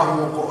عَلَيْنَا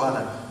جَمْعَهُ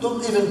وَقُرْآنًا.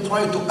 Don't even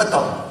try to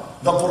utter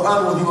the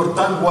Quran with your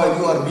tongue while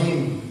you are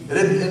being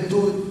read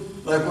into.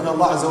 Like when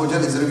Allah Azza wa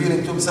Jalla is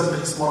revealing to him, سَبِّحِ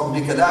اسْمَ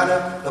رَبِّكَ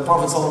الْأَعْلَى, the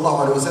Prophet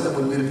sallallahu alayhi wa sallam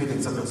will be repeating,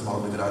 سَبِّحِ اسْمَ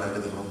رَبِّكَ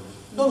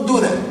الْأَعْلَى. Don't do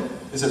that.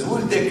 He says,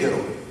 we'll take care of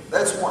it.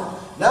 That's one.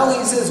 Now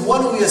he says,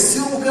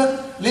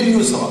 وَنُيَسِّرُكَ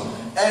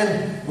لِلْيُسْرَى.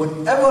 And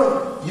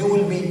whenever you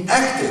will be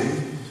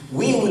active,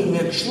 we will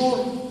make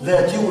sure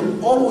that you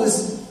will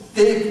always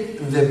take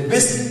the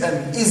best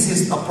and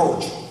easiest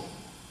approach.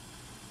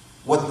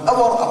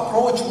 Whatever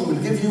approach we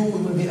will give you, it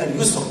will be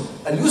al-yusr.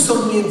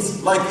 Al-yusr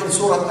means, like in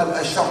Surah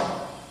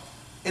Al-Ashar,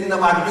 inna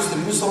ma'al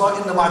usri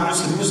yusra, inna ma'al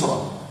usri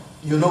yusra.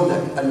 You know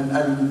that.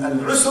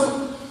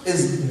 Al-usr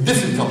is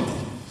difficulty.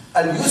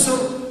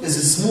 Al-yusr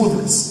is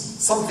smoothness.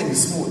 Something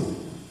smooth.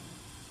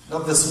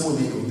 Not the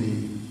smoothie of the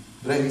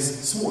drinks.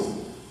 Smooth.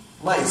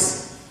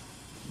 Nice.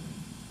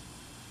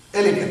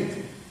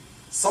 Elegant.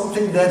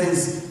 Something that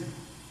is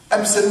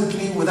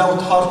absolutely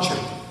without hardship.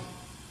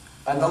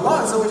 And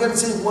Allah Azza wa Jalla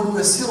says,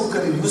 وَنُيَسِّرُكَ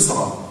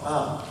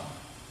لِلْيُسْرَى.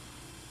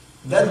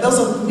 That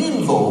doesn't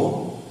mean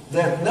though,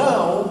 that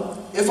now,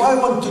 if I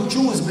want to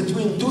choose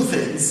between two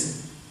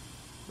things,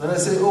 then I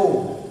say,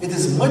 oh, it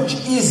is much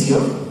easier,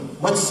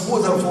 much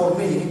smoother for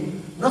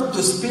me, not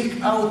to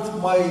speak out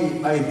my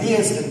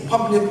ideas in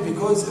public,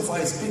 because if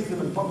I speak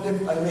them in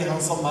public, I may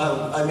have some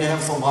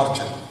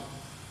hardship.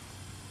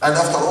 And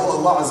after all,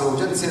 Allah Azza wa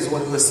Jalla says,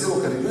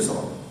 وَنُيَسِّرُكَ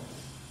لِلْيُسْرَى.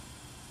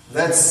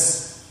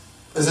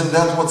 Isn't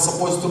that what's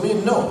supposed to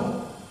mean?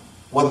 No.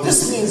 What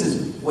this means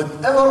is,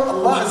 whatever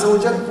Allah Azza wa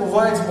Jalla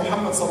provides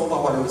Muhammad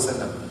sallallahu alayhi wa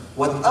sallam,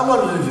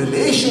 whatever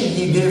revelation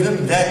He gave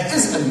him, that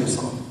is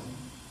al-yusra.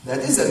 That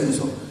is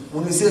al-yusra.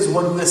 When He says,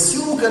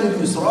 وَنُيَسِّرُكَ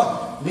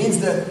لِلْيُسْرَى, means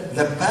that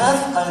the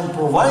path I am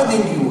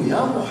providing you,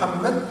 Ya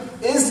Muhammad,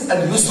 is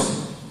al-yusra.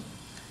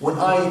 When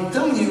I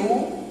tell you,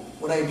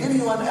 when I give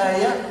you an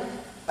ayah,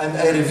 and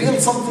I reveal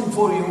something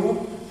for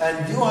you,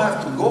 and you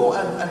have to go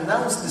and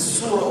announce this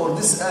surah or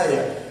this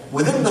ayah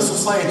within the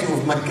society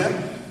of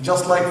Mecca,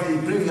 just like the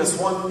previous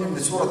one in the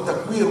Surah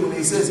Takwir, when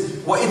he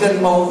says, وَإِذَا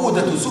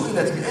الْمَوْءُودَةُ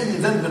سُئِلَتْ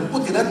بِأَيِّ ذَنْبٍ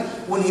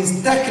قُتِلَتْ, when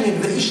he's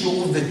tackling the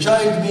issue of the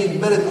child being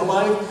buried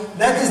alive,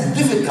 that is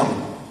difficult.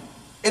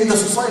 In the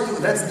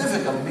society, that's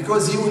difficult,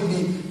 because he will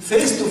be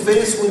face to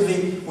face with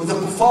the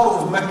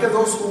kuffar of Mecca,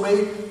 those who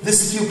made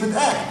this stupid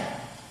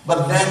act.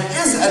 But that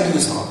is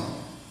al-yusra.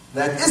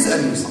 That is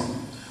al-yusra.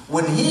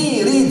 When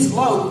he reads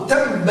loud,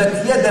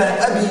 تَبَّتْ يَدَا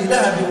أَبِي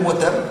لَهَبٍ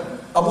وَتَبٍ,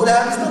 Abu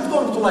Lahab is not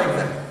going to like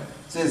that.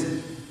 He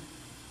says,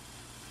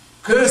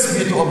 curse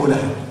be to Abu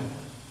Lahab.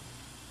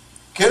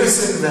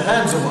 Cursing the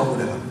hands of Abu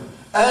Lahab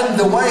and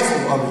the wife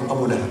of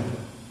Abu Lahab.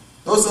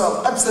 Those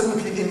are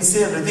absolutely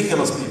insane,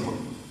 ridiculous people.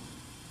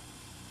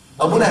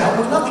 Abu Lahab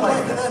will not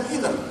like that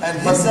either.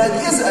 But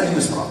that is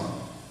al-yusra.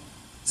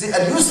 See,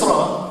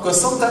 al-yusra,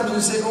 because sometimes you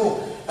say,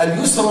 oh,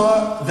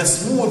 al-yusra, the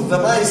smooth, the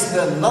nice,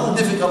 the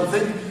non-difficult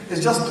thing,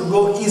 is just to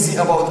go easy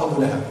about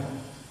Abu Lahab.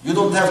 You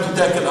don't have to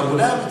tackle Abu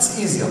Lahab, it's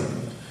easier.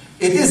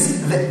 It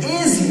is the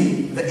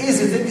easy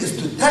thing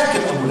is to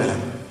tackle Abu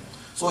Lahab.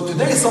 So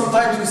today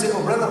sometimes you say,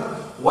 oh brother,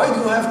 why do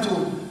you have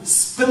to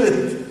spill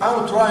it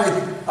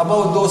outright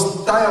about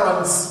those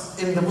tyrants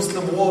in the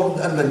Muslim world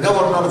and the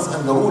governors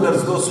and the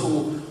rulers, those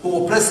who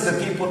oppress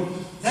the people?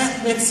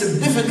 That makes it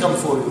difficult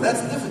for you.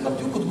 That's difficult.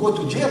 You could go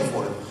to jail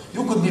for it.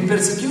 You could be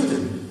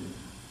persecuted.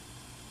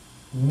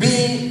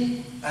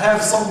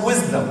 Have some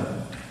wisdom.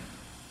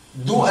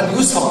 Do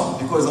al-yusra,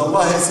 because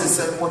Allah has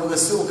said,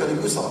 وَنُيَسِّرُكَ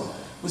لِلْيُسْرَى.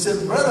 We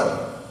said,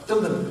 brother,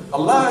 tell them,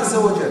 Allah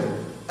Azza wa Jal,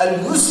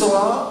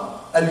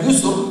 al-yusra,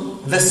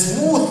 al-yusr, the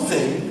smooth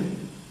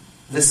thing,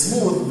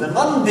 the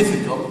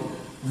non-difficult,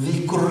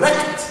 the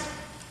correct,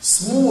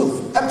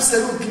 smooth,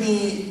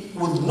 absolutely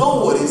with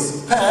no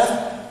worries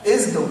path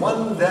is the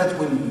one that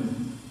will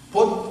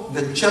put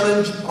the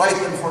challenge right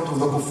in front of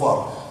the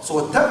kuffar.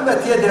 So,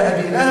 تَبَّتْ يَدَ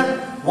أَبِي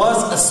لَهَبٍ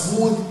was a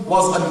smooth,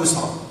 was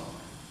al-yusra.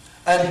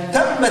 And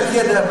تَبَّتْ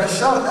يَدَ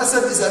Bashar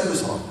al-Assad is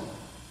al-yusra.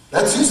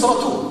 That's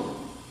yusra too.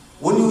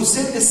 When you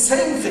say the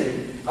same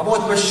thing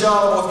about Bashar,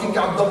 about King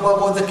Abdullah,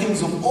 about the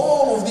kings of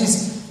all of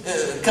these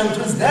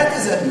countries, that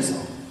is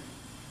al-yusra.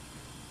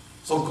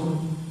 So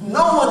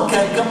no one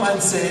can come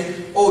and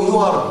say, oh, you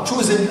are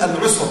choosing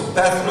al-usr,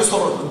 path,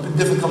 usr,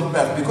 difficult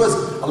path. Because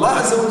Allah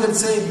Azza wa Jalla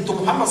saying to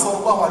Muhammad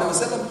sallallahu alayhi wa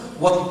sallam,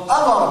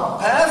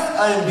 whatever path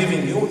I am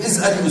giving you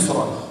is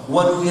al-yusra.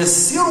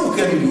 وَنُيَسِّرُكَ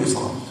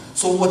لِلْيُسْرَى.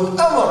 So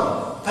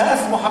whatever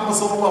path Muhammad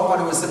sallallahu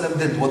alayhi wa sallam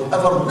did,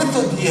 whatever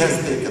method he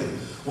has taken,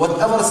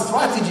 whatever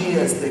strategy he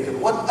has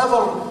taken,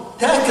 whatever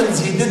tackles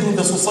he did with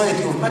the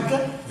society of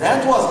Mecca,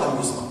 that was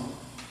al-yusra.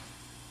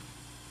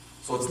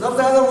 So it's not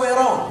the other way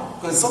around.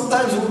 Because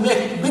sometimes we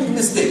make big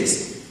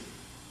mistakes.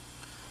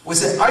 We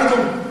say,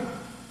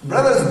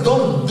 brothers,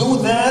 don't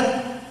do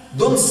that.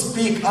 Don't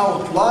speak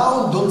out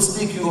loud. Don't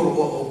speak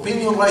your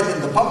opinion right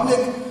in the public.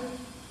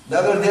 The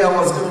other day I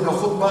was giving a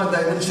khutbah and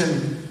I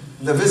mentioned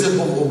the visit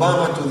of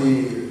Obama to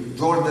the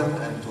Jordan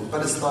and to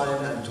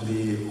Palestine and to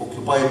the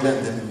occupied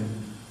land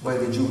by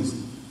the Jews.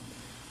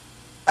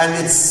 And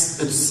it's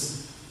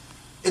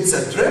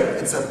a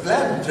trip, it's a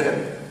planned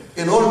trip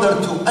in order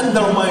to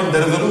undermine the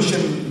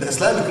revolution, the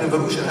Islamic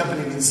revolution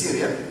happening in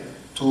Syria,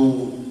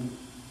 to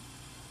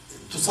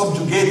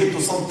subjugate it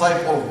to some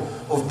type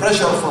of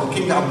pressure from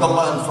King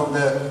Abdullah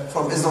and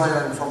from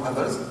Israel and from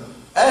others,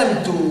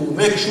 and to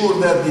make sure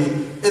that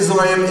the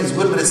Israel is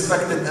well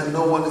respected and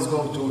no one is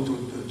going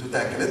to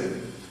tackle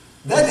it.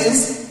 That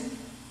is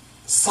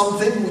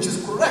something which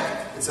is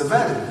correct. It's a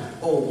valid.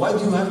 Oh, why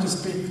do you have to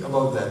speak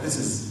about that?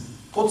 This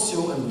puts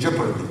you in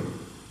jeopardy.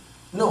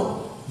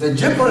 No. The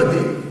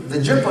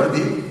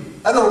jeopardy,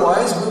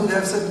 otherwise we would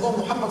have said, oh,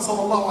 Muhammad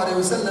sallallahu alayhi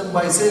wa sallam,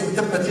 by saying,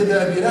 Tabbat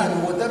yada Abi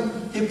Lahab wa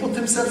tab, he put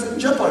himself in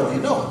jeopardy.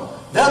 No.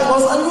 That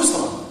was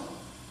al-yusra.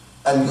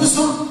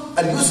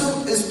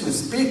 Al-yusr is to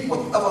speak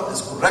whatever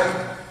is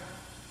correct.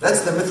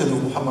 That's the method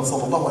of Muhammad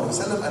sallallahu alayhi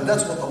wa sallam, and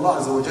that's what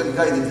Allah Azza wa Jal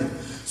guided him.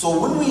 So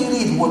when we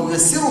read,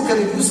 وَنُيَسِّرُكَ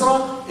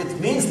لِلْيُسْرَى, it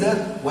means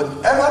that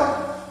whatever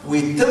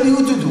we tell you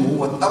to do,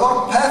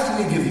 whatever path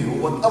we give you,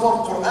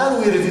 whatever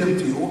Quran we reveal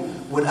to you,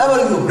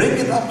 whenever you bring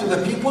it up to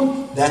the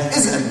people, that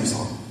is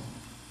al-yusra.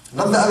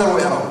 Not the other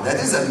way around. That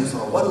is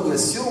al-yusra.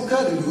 وَنُيَسِّرُكَ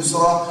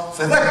لِلْيُسْرَى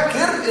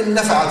فَذَكِّرْ إِن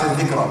نَفَعَتِ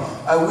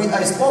الذِّكْرَى.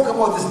 I spoke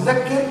about this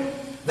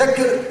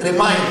dhakir,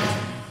 remind.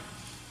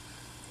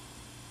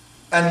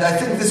 And I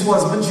think this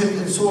was mentioned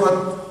in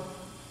Surah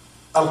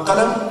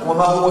Al-Qalam,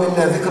 وَمَا هُوَ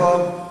إِلَّا ذِكْرَى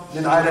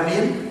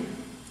لِلْعَالَمِينَ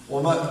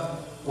وَمَا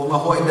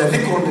هُوَ إِلَّا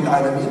ذِكْرٌ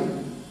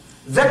لِلْعَالَمِينَ.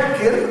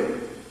 Dhakir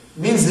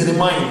means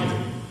remind.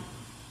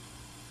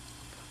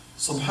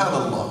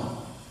 Subhanallah.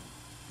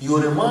 You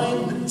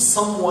remind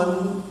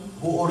someone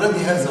who already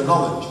has the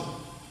knowledge.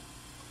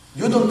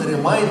 You don't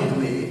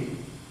remind me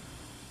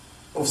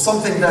of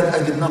something that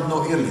I did not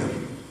know earlier.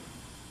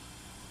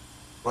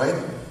 Right?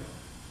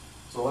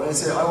 So when I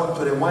say I want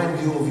to remind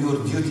you of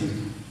your duty,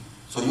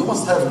 so you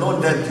must have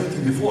known that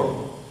duty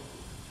before.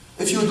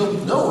 If you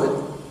don't know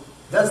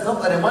it, that's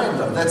not a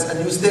reminder, that's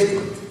a new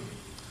statement.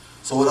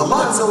 So when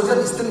Allah Azza wa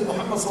Jalla is telling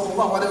Muhammad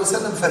sallallahu alayhi wa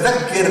sallam,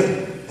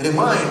 فَذَكِّرْ,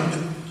 remind,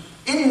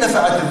 إِن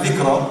نَفَعَتِ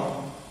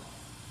الذِّكْرَى,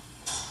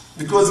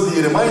 because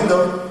the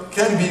reminder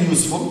can be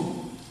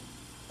useful,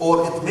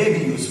 or it may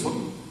be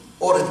useful,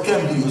 or it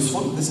can be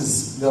useful.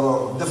 There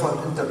are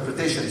different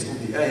interpretations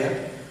of the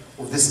ayah,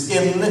 of this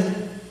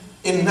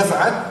in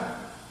naf'at,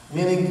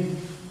 meaning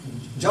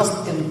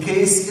just in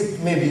case it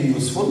may be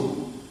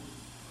useful,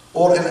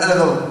 or in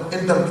another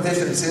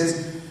interpretation it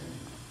says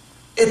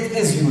it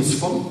is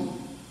useful.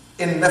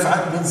 In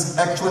naf'at means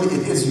actually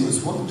it is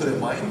useful to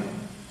remind.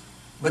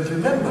 But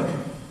remember,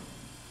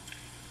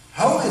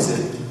 how is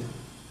it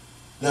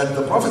that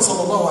the Prophet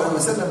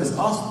ﷺ is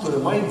asked to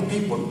remind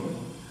people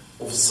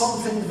of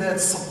something that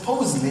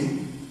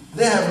supposedly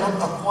they have not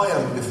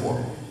acquired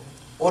before,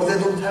 or they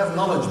don't have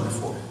knowledge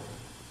before?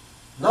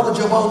 Knowledge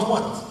about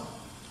what?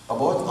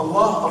 About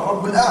Allah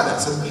al-Rabb al-A'la.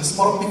 سَبِّحِ اسْمَ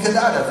رَبِّكَ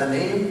الْأَعْلَى, the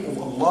name of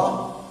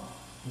Allah,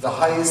 the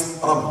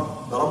highest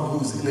Rabb, the Rabb who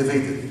is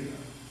elevated,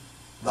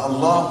 the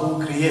Allah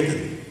who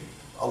created,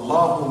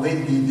 Allah who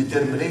made the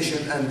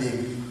determination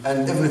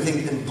and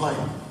everything in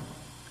time.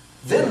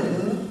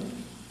 Then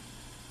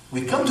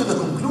we come to the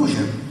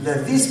conclusion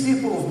that these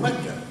people of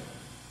Mecca,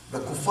 the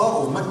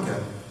kuffar of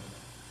Mecca,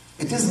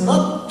 it is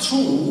not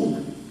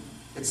true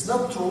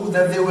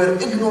that they were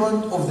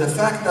ignorant of the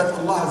fact that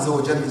Allah Azza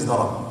wa Jalla is the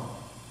Rabb.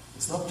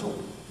 It's not true.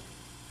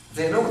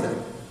 They know that.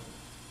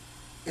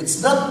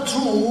 It's not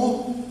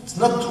true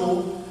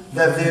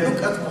that they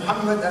look at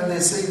Muhammad and they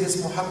say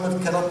this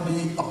Muhammad cannot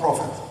be a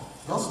prophet.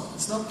 No,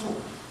 it's not true.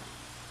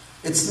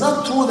 It's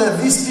not true that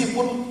these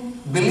people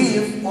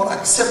believe or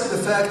accept the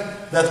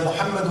fact that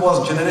Muhammad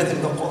was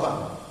generating the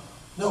Quran.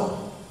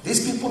 No.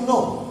 These people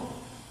know.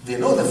 They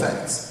know the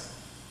facts.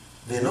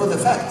 They know the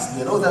facts.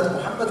 They know that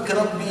Muhammad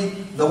cannot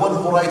be the one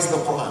who writes the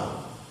Quran.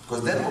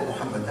 Because they know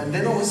Muhammad and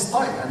they know his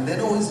style and they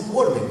know his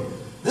wording.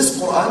 This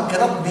Quran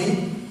cannot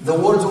be the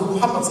words of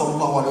Muhammad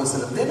sallallahu alayhi wa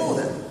sallam. They know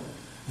that.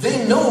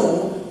 They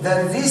know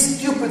that these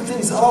stupid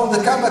things around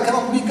the Kaaba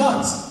cannot be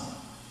gods.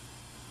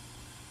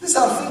 These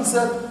are things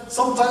that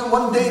sometime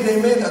one day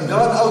they made a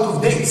god out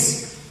of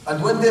dates.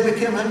 And when they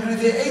became hungry,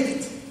 they ate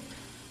it.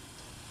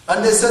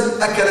 And they said,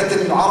 أَكَلَتِ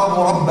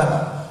الْعَرَبُ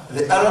رَبَّهَا.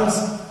 The Arabs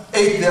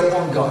ate their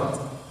own god.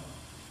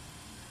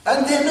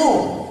 And they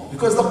know,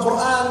 because the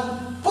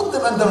Quran put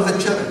them under the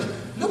challenge.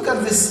 Look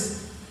at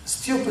this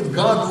stupid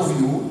god of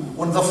you,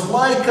 when the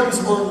fly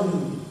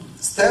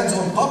stands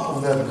on top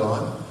of that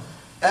god,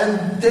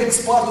 and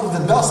takes part of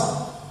the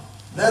dust.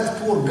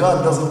 That poor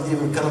god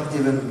cannot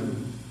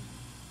even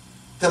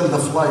tell the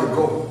fly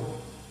go.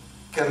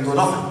 Can do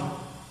nothing.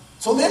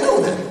 So they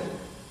know that.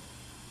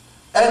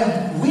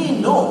 And we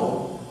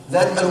know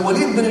that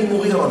Al-Walid bin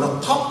al-Mughira,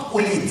 the top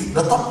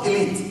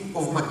elite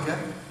of Mecca,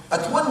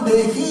 at one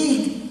day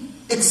he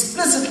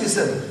explicitly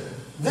said,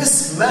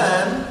 this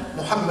man,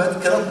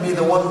 Muhammad, cannot be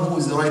the one who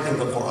is writing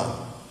the Quran.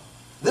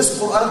 This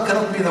Quran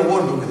cannot be the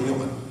word of a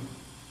human.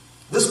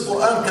 This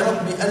Quran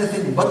cannot be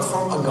anything but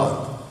from a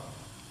God.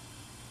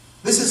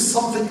 This is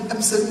something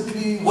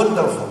absolutely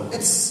wonderful.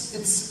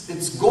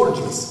 It's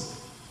gorgeous.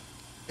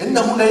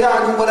 إِنَّهُ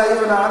لَيَعْلُو وَلَا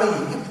يُعْلَى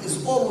عَلَيْهِ. It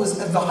is always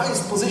at the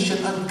highest position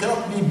and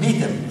cannot be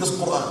beaten, this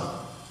Quran.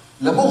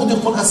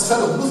 لَمُغْدِقٌ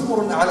أَسْفَلُهُ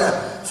مُثْمُرٌ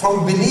أَعْلَاهُ.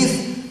 From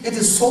beneath, it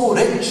is so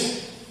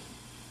rich.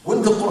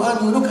 When the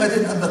Quran, you look at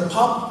it at the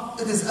top,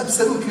 it is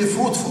absolutely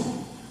fruitful.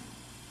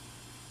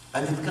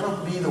 And it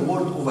cannot be the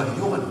word of a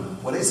human.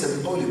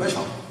 وَلَيْسَ بِقَوْلِ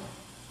بَشَرٍ.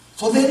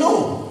 So they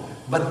know.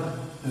 But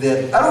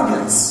their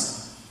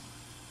arrogance,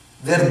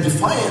 their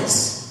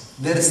defiance,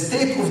 their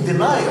state of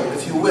denial,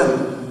 if you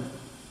will,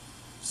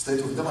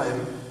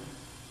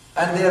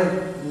 and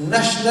their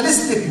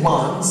nationalistic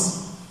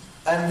bonds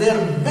And their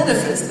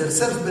benefits, their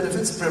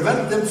self-benefits,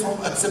 prevent them from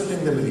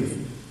accepting the belief.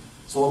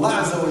 So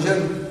Allah Azza wa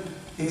Jal,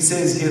 He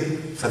says here,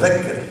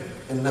 فَذَكِّرْ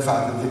إِن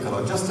نَفَعَتِ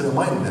الذِّكْرَى. Just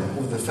remind them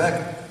of the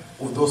fact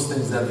of those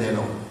things that they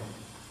know.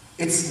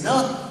 It's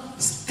not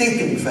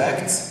stating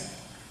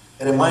facts,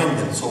 remind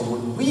them. So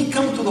when we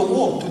come to the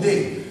world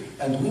today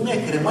and we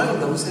make a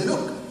reminder, we say,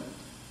 look,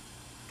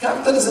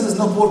 capitalism is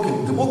not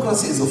working.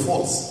 Democracy is a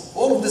false.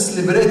 All of this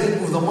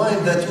liberating of the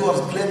mind that you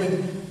are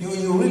claiming,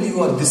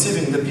 you are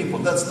deceiving the people.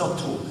 That's not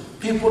true.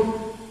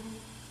 People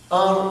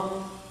are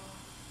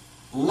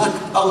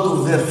locked out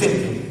of their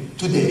thinking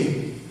today.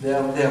 They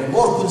have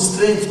more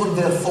constraints on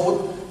their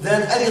thought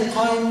than any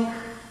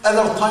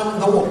other time in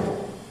the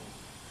world.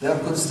 They are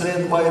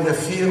constrained by the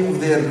fear of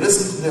their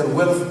risk, their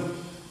wealth,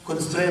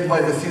 constrained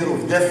by the fear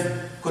of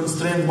death,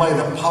 constrained by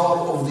the power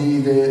of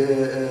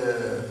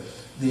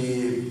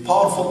the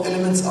powerful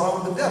elements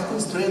around them. They are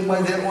constrained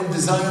by their own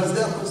desires.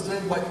 They are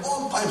constrained by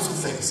all types of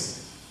things.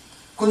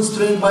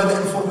 Constrained by the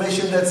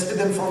information that's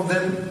hidden from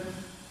them.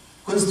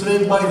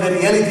 Constrained by the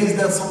realities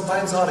that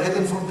sometimes are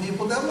hidden from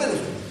people. There are many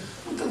things.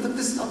 We tell them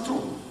this is not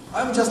true.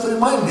 I'm just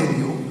reminding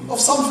you of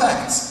some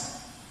facts.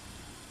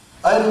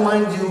 I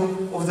remind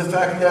you of the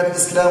fact that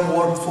Islam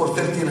worked for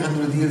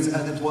 1300 years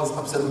and it was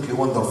absolutely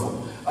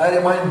wonderful. I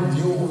remind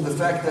you of the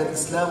fact that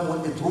Islam,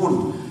 when it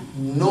ruled,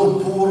 no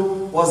poor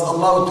was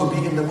allowed to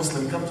be in the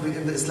Muslim country,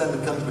 in the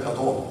Islamic country at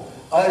all.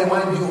 I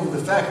remind you of the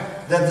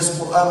fact that this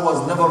Quran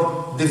was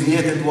never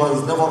deviated,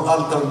 was never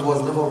altered,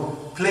 was never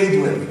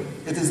played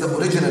with. It is the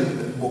original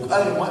book.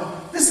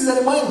 This is a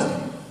reminder.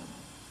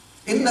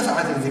 إِن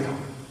نَفَعَتِ الذِّكْرَى.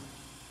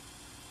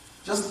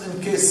 Just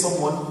in case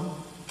someone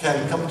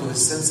can come to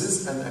his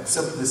senses and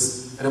accept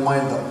this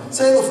reminder.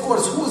 Saying, of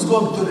course, who is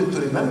going to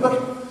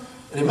remember?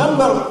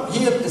 Remember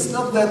here is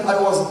not that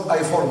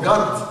I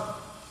forgot.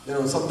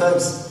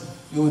 Sometimes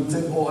you would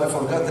think, oh, I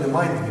forgot,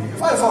 remind me.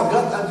 If I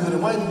forgot and you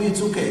remind me,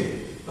 it's okay.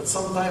 But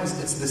sometimes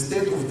it's the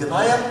state of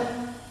denial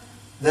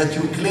that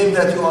you claim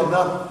that you are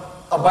not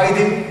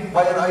abiding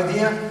by an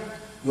idea.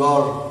 You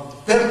are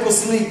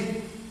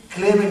purposely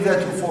claiming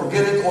that you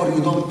forget it or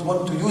you don't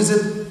want to use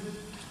it.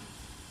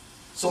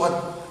 So at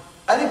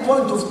any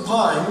point of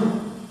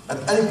time,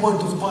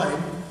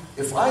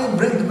 if I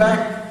bring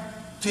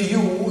back to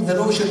you the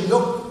notion,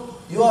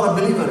 look, you are a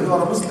believer, you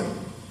are a Muslim.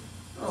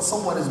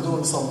 Someone is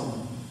doing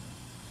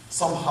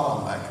some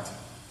haram act.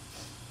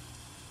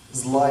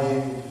 Is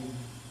lying,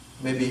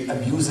 maybe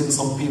abusing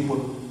some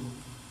people,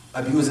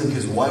 abusing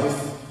his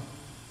wife,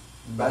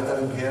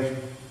 battering her,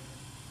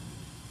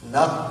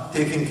 not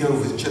taking care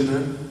of his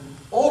children.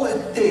 All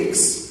it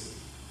takes,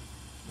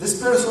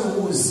 this person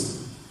who is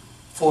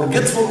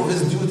forgetful of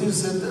his duties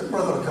said,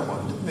 brother, come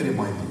on, let me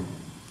remind you.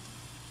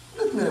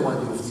 Let me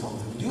remind you of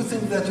something. Do you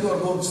think that you are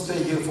going to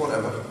stay here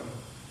forever?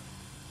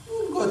 You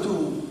will go to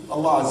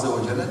Allah Azza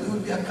wa Jalla and you will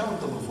be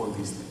accountable for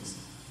these things.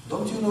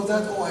 Don't you know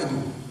that? Oh, I do.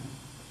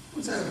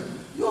 You say,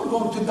 you are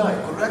going to die,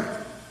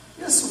 correct?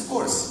 Yes, of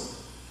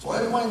course. So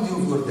I remind you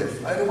of your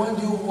death. I remind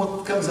you of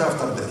what comes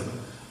after death.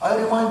 I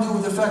remind you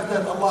of the fact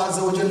that Allah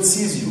Azza wa Jalla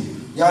sees you.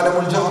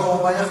 يَعْلَمُ الْجَهْرَ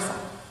وَمَا يَخْفَى.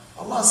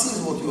 Allah sees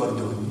what you are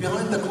doing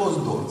behind the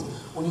closed doors.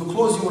 When you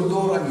close your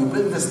door and you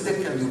bring the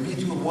stick and you beat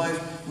your wife,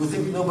 you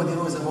think nobody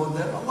knows about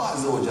that? Allah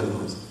Azza wa Jalla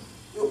knows.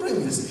 You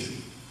bring this issue.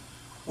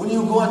 When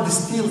you go and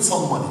steal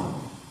some money,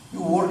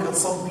 you work at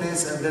some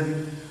place and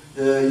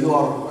then you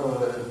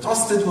are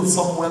trusted with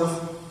some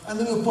wealth, and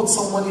then you put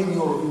some money in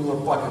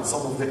your pocket,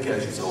 some of the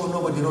cash. You say, oh,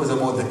 nobody knows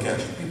about the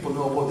cash. People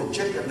know about the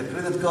check and the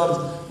credit cards,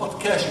 but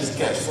cash is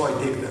cash, so I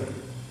take that.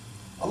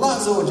 Allah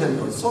Azza wa Jalla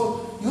knows.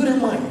 So you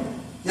remind,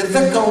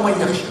 يَذَّكَّرُ مَنْ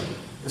يَخْشَى.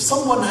 If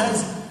someone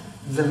has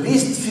the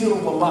least fear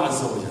of Allah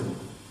Azza wa Jalla,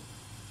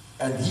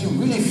 and he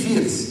really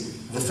fears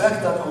the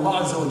fact that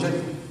Allah Azza wa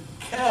Jalla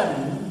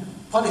can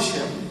punish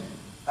him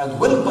and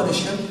will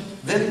punish him,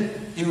 then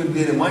he will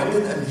be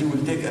reminded and he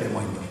will take a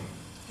reminder.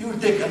 He will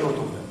take a note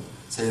of that.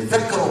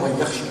 سيذكر من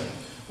يخشى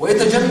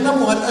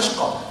ويتجنبها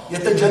الأشقى.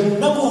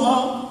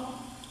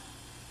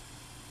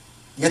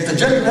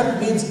 يتجنب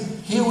means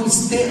he will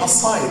stay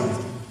aside.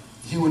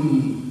 He will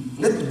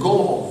let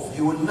go of.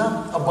 He will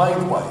not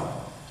abide by.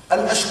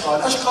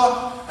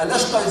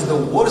 Al-ashqa is the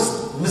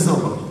worst,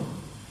 miserable.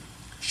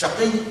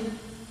 Shaqi,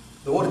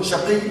 the word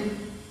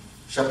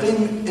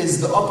shaqi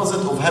is the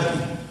opposite of happy.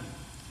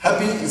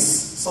 Happy is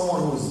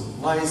someone who is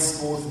nice,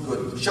 smooth,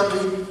 good.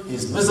 Shaqi, he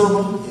is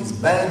miserable, he is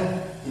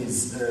bad, he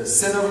is a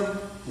sinner,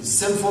 he is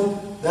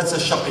sinful. That's a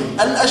shaqi.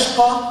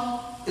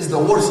 Al-ashqa is the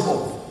worst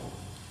of.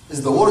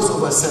 Is the worst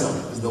of a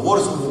sinner. Is the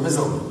worst of the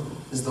miserable.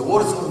 Is the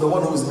worst of the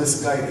one who is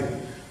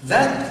misguided.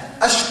 That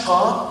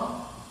ashqa,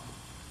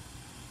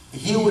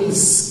 he will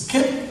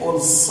skip or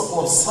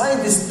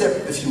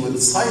sidestep, if you will,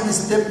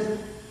 sidestep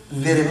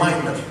the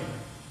reminder.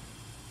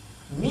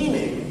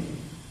 Meaning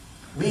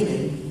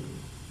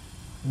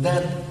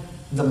that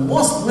the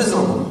most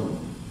miserable,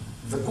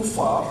 the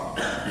kuffar,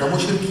 the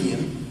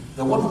mushrikeen,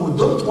 the one who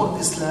don't want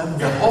Islam,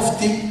 the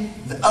haughty,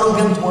 the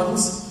arrogant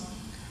ones,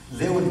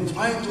 they will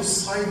try to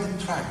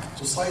sidetrack,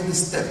 to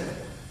sidestep,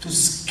 to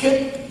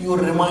skip your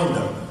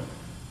reminder.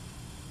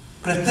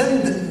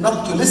 pretend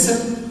not to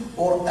listen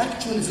or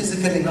actually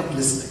physically not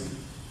listening.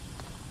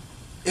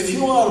 If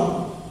you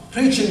are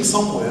preaching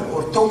somewhere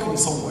or talking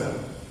somewhere,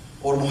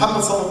 or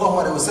Muhammad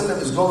sallallahu alaihi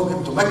wasallam is going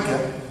into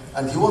Mecca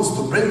and he wants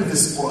to bring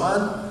this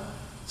Quran,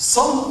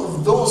 some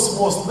of those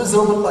most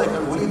miserable, like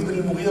Al-Walid bin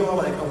al-Mughira,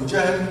 like Abu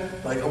Jahl,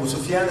 like Abu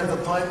Sufyan at the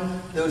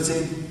time, they will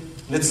say,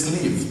 let's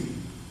leave.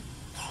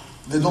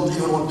 They don't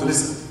even want to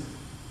listen.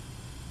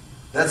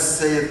 That's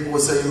say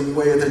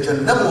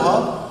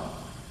وَيَتَجَنَّبُهَا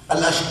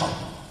الْأَشْقَى.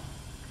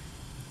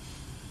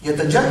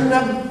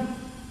 يَتَجَنَّب,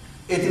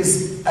 it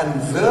is a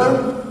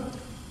verb,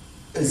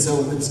 it's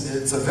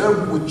a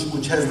verb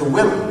which has the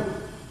will.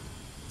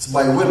 It's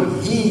by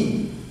will.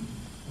 He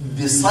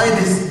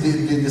decisively,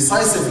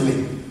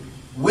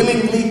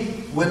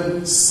 willingly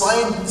will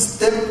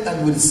sidestep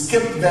and will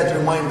skip that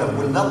reminder,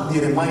 will not be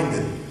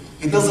reminded.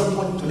 He doesn't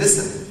want to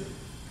listen.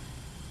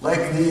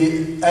 Like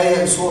the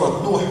ayah in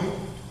Surah Nuh,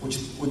 which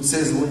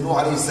says when Nuh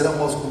alayhi salam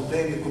was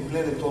complaining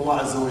to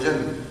Allah Azza wa Jal,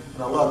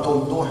 and Allah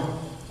told Nuh,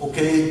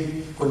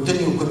 okay,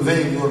 continue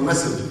conveying your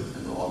message.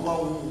 And Allah,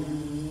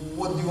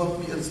 what do you want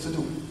me else to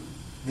do?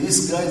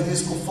 These guys,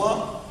 these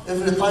kuffar,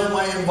 every time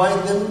I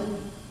invite them,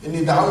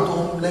 إني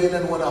دعوتهم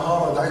ليلا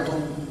ونهارا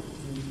دعيتهم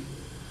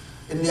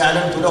إني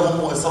أعلنت لهم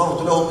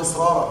وأسررت لهم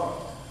إسرارا.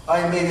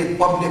 I made it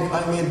public,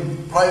 I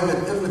made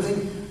private,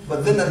 everything.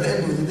 But then at the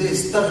end of the day,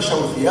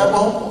 استغشوا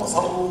ثيابهم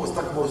وأصروا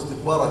واستكبروا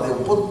استكبارا.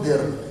 They put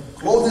their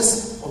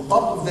clothes on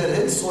top of their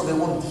heads so they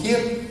won't hear.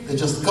 They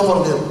just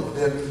cover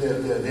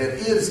their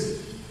ears,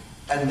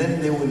 and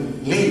then they will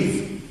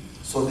leave.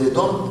 So they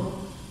don't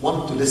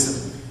want to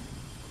listen.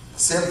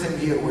 Same thing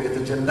here.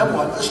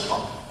 وَيَتَجَنَّبُهَا الْأَشْقَى.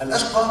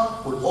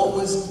 Al-Ashqa will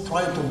always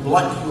try to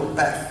block your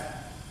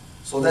path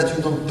so that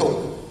you don't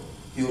talk.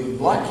 He will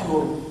block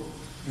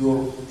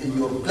your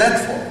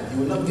platform. He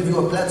will not give you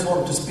a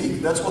platform to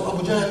speak. That's what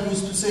Abu Jahl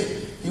used to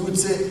say. He would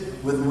say,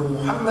 when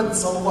Muhammad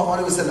sallallahu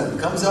alaihi wasallam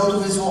comes out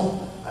of his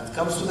home and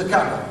comes to the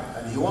Kaaba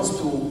and he wants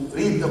to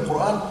read the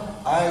Quran,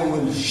 I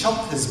will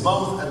shut his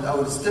mouth and I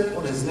will step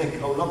on his neck.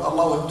 I will not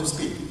allow him to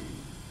speak.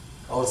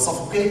 I will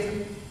suffocate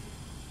him.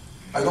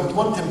 I don't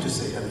want him to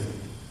say anything.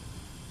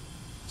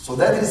 So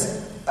that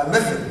is a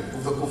method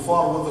of the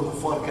kuffar, what the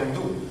kuffar can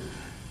do.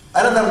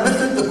 Another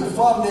method, the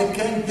kuffar, they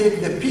can take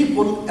the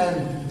people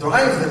and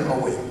drive them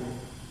away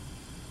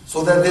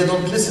so that they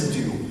don't listen to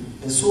you.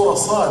 In Surah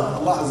Sad,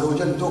 Allah Azza wa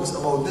Jal talks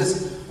about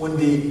this when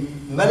the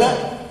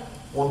mala,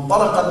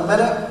 وانطلق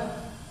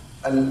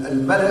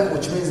الملا,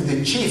 which means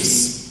the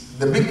chiefs,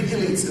 the big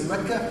elites in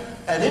Mecca,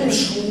 and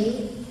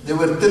imshu, they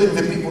were telling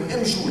the people,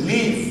 imshu,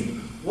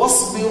 leave,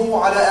 wasbiru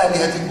ala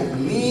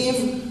alihatikum,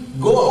 leave,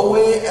 go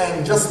away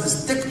and just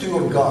stick to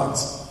your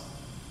gods.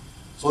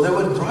 So they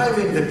were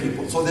driving the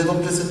people, so they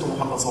don't listen to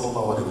Muhammad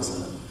sallallahu alaihi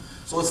wasallam.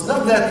 So it's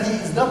not that he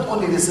is not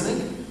only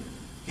listening,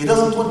 he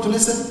doesn't want to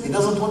listen, he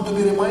doesn't want to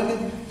be reminded,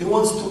 he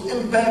wants to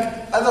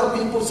impact other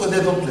people so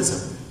they don't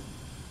listen.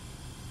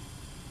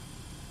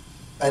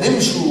 And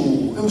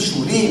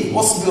imshu, leave,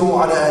 wasbiru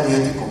ala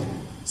alihatikum.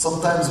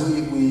 Sometimes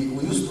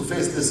we used to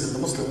face this in the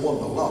Muslim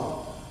world a lot.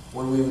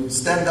 When we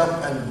stand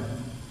up and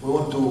we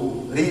want to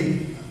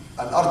read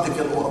an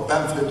article or a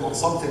pamphlet or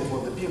something for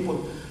the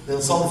people, then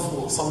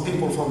some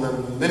people from the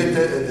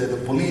military, the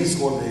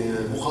police or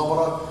the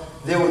mukhabara,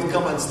 they would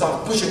come and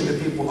start pushing the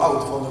people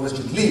out from the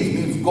masjid.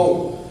 Leave,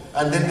 go.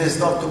 And then they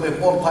start to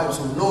make all types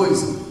of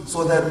noise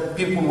so that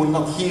people will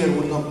not hear,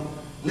 will not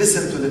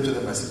listen to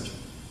the message.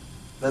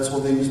 That's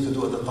what they used to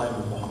do at the time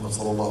of Muhammad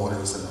sallallahu alayhi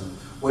wa sallam.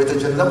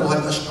 وَيَتَجَنَّبُهَا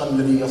الْأَشْقَى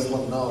الَّذِي يَصْلَى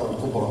النَّارَ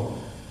الْكُبْرَى.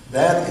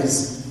 That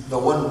is the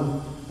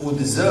one who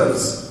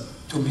deserves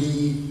to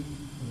be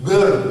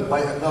burned by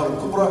An-Nar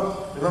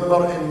al-Kubra.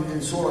 Remember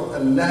in Surah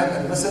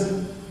Al-Lahab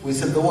Al-Masad, we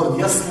said the word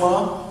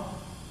Yasla,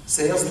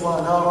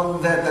 Sayasla Naran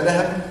Dhata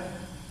Lahab.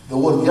 The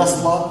word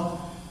Yasla,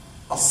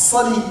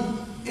 As-Sali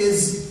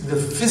is the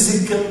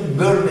physical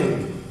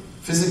burning,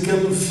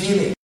 physical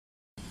feeling.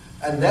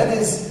 And that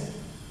is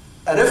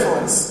a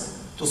reference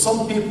to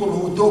some people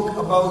who talk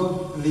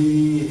about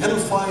the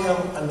hellfire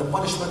and the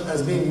punishment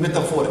as being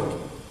metaphoric.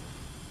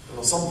 You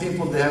know, some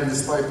people, they have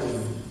this type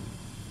of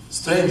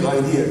strange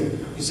idea.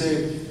 You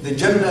say, the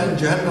Jannah and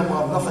Jahannam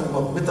are nothing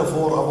but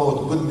metaphor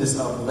about goodness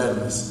and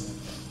badness.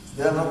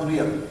 They are not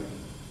real.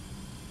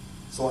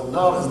 So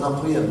An-Nar is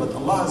not real. But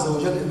Allah Azza wa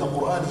Jal in the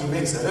Quran, He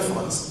makes a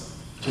reference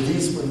to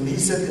these when He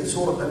said in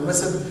Surah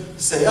Al-Masad,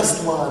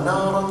 سَيَصْلَى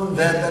نَارًا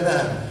ذَاتَ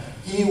لَهَبٍ.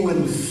 He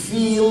will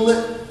feel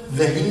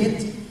the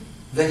heat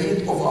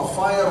of a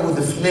fire with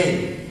a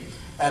flame.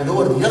 And the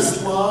word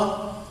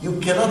Yasla, you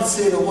cannot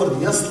say the word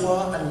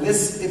Yasla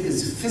unless it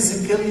is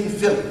physically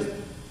felt.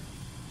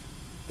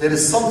 There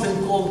is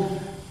something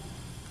called,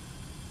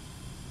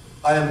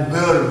 I am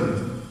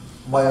burned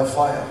by a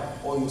fire.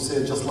 Or you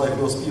say just like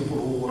those people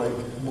who, like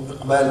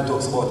Iqbal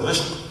talks about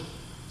ishq.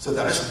 So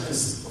the ishq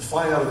is a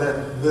fire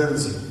that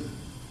burns you,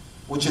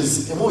 which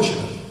is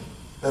emotional.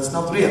 That's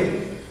not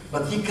real.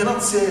 But he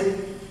cannot say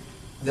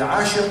the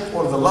ashiq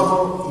or the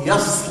lover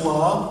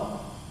yasla,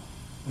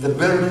 the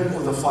burning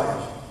of the fire.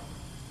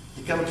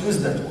 He cannot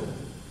use that word.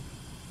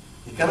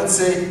 He cannot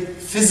say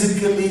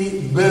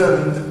physically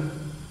burned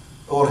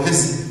or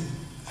his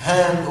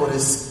hand or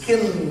his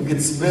skin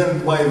gets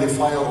burned by the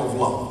fire of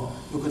love.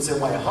 You could say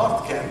my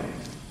heart can,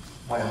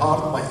 my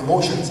heart, my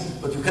emotions,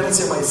 but you cannot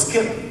say my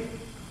skin.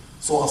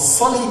 So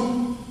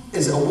as-sali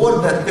is a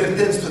word that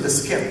pertains to the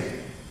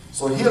skin.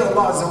 So here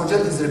Allah Azza wa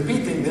Jal is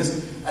repeating this,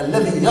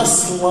 الَّذِي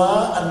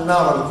يَصْلَى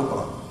النَّارَ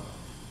الْكُبْرَى.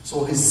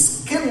 So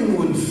his skin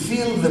will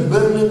feel the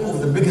burning of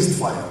the biggest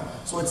fire.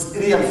 So it's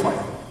real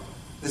fire.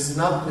 This is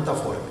not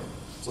metaphoric.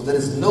 So there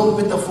is no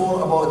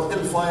metaphor about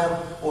hellfire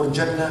or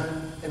Jannah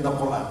in the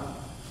Quran.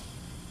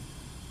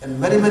 And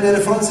many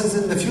references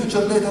in the future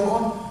later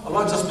on,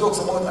 Allah just talks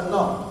about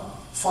an-nar,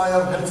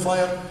 fire,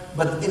 hellfire.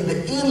 But in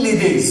the early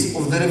days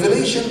of the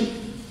revelation,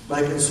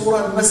 like in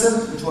Surah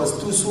Al-Masal, which was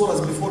 2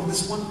 surahs before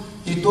this one,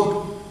 he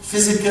talked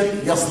physical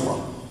yasla,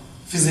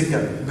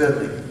 physical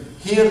burning.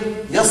 Here,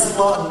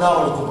 yasla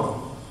an-nar al-kubra.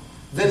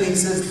 Then he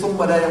says, ثُمَّ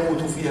لَا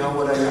يَمُوتُ فِيهَا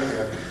وَلَا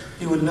يَحْيَا.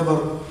 He will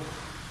never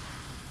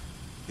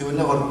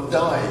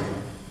die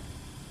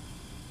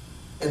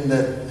in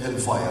the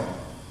hellfire.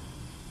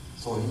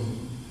 So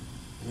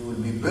he will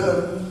be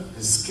burned,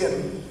 his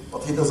skin,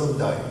 but he doesn't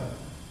die.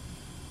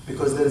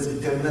 Because there is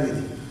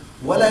eternality.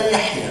 وَلَا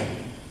يَحْيَا.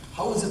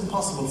 How is it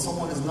possible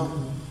someone is not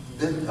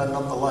dead and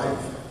not alive?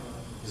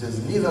 He says,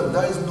 neither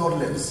dies nor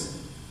lives.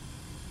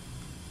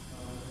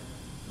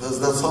 Does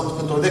that sound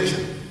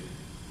contradiction?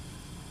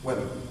 Well,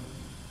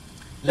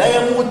 لا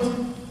يموت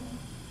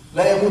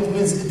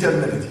means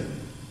eternality.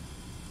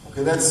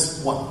 Okay,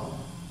 that's one.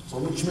 So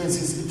which means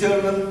he's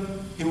eternal,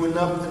 he will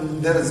not,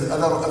 and there is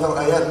other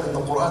ayat in the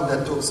Quran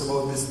that talks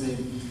about this. The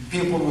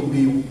people will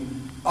be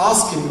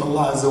asking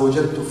Allah Azza wa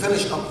Jal to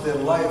finish up their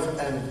life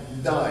and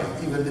die,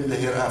 even in the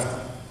hereafter.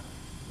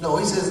 No,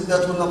 he says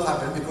that will not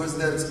happen because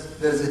there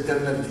is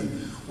eternity.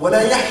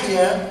 وَلَا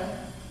يَحْيَا.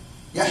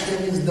 Yahya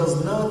means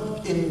does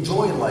not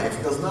enjoy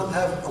life, does not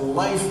have a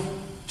life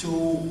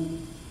to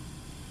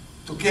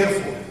care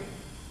for.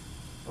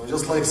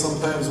 Just like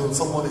sometimes when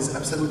someone is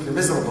absolutely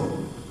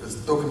miserable,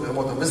 is talking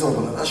about a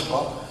miserable, an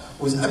ashqa,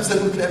 who is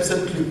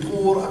absolutely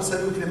poor,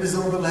 absolutely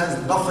miserable, has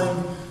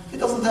nothing, he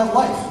doesn't have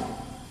life.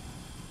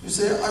 You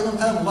say, I don't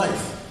have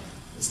life.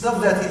 It's not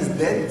that he's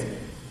dead,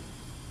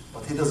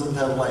 but he doesn't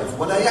have life.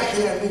 وَلَا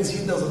يَحْيَا means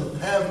he doesn't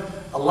have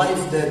a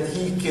life that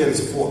he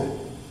cares for.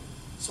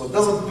 So it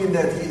doesn't mean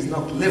that he is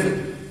not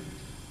living.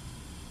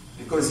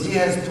 Because he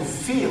has to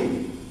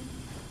feel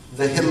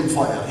the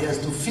hellfire. He has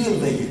to feel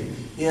the heat.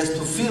 He has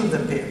to feel the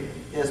pain.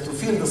 He has to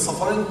feel the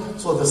suffering.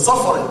 So the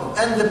suffering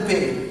and the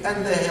pain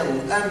and the hell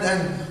and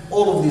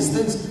all of these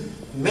things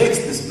makes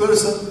this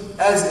person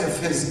as if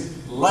his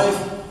life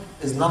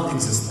is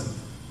non-existent.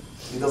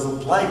 He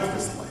doesn't like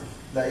this life.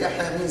 La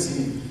Yahya means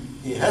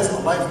he has a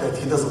life that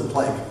he doesn't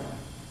like.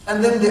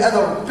 And then the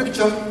other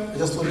picture, I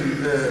just will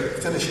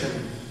finish in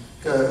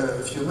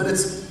a few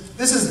minutes.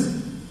 This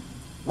is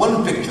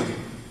one picture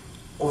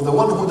of the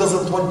one who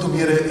doesn't want to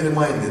be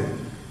reminded.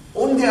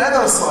 On the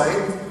other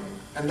side,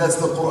 and that's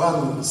the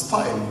Quran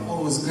style,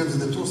 always gives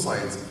the two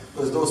sides.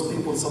 Because those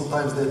people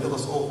sometimes they tell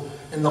us, oh,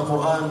 in the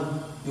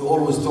Quran you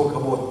always talk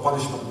about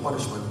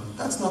punishment.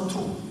 That's not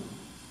true.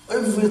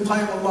 Every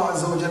time Allah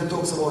Azza wa Jalla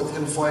talks about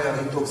hellfire,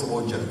 He talks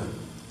about Jannah.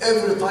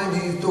 Every time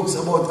He talks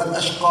about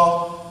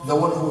al-ashqa, the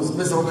one who is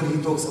miserable,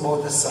 He talks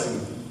about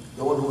as-sa'id,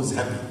 the one who is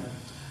happy.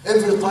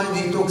 Every time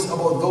He talks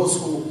about those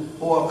who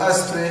are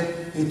astray,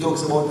 He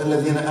talks about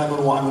الَّذِينَ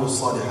آمَنُوا وَعَمِلُوا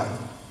الصَّالِحَاتِ.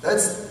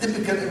 That's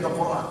typical in the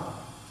Quran.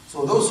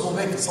 So those who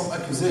make some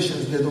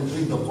accusations, they don't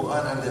read the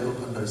Quran and they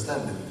don't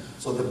understand it.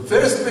 So the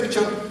first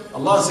picture,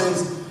 Allah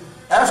says,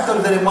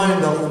 after the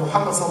reminder of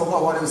Muhammad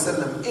sallallahu alaihi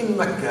wasallam in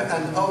Mecca,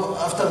 and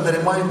after the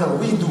reminder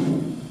we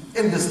do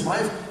in this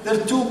life,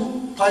 there are two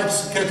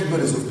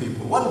categories of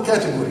people. One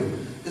category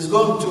is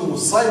going to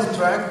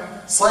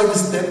sidetrack,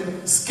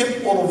 sidestep,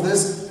 skip all of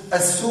this,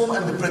 assume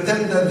and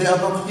pretend that they are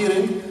not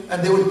hearing,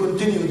 and they will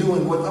continue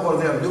doing whatever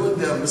they are doing.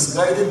 They are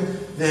misguided.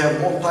 They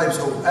have all types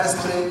of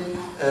astray,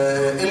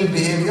 ill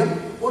behavior.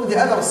 On the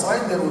other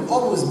side, there will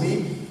always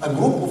be a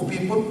group of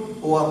people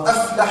who are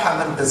أَفْلَحَ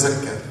مَنْ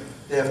تَزَكَّى.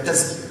 They have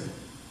tazkiyah,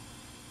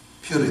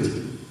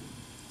 purity,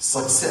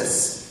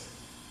 success.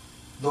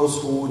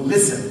 Those who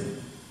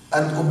listen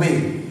and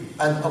obey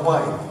and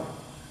abide.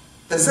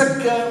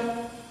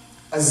 Tazakka,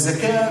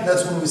 az-zakah,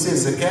 that's when we say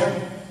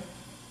zakah,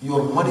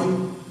 your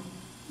money.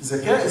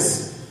 Zakah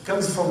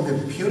comes from the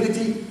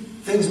purity,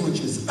 things which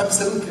is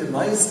absolutely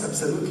nice,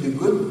 absolutely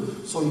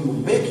good. So you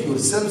make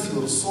yourself,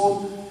 your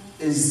soul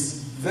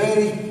is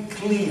very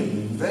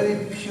clean,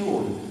 very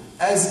pure,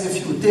 as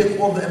if you take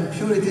all the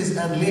impurities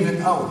and leave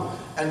it out.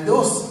 And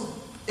those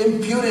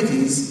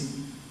impurities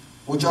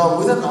which are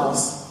within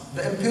us,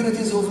 the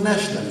impurities of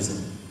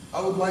nationalism.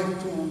 I would like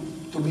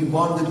to be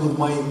bonded with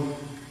my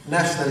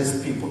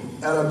nationalist people,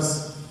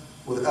 Arabs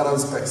with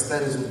Arabs,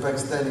 Pakistanis with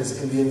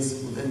Pakistanis, Indians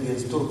with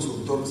Indians, Turks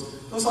with Turks.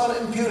 Those are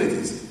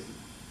impurities.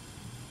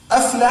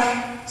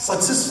 Aflah,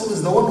 successful,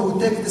 is the one who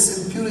takes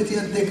this impurity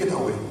and take it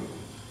away.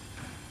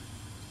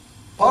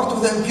 Part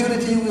of the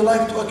impurity, we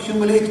like to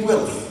accumulate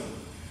wealth.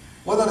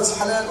 Whether it's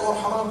halal or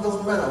haram,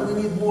 doesn't matter.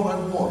 We need more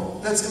and more.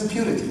 That's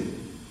impurity.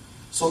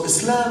 So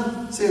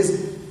Islam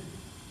says,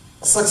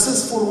 A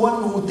successful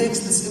one who takes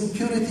this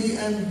impurity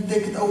and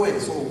take it away.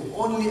 So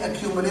only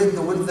accumulate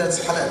the wealth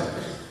that's halal.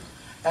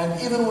 And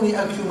even when you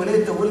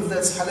accumulate the wealth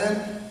that's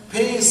halal,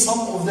 pay some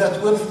of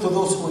that wealth to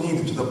those who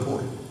need it, to the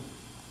poor.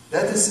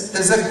 That is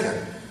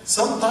tazakka.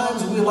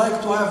 Sometimes we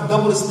like to have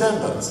double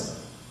standards.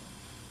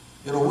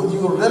 You know, with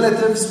your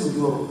relatives,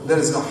 there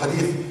is a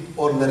hadith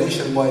or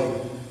narration by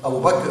Abu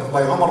Bakr,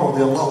 by Umar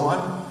radiallahu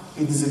anhu.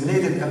 He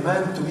designated a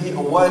man to be a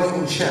wali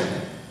in Sham.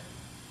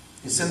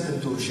 He sent him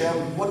to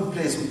Sham, one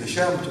place with the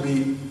Sham, to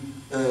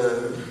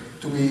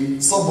be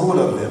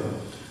sub-ruler there.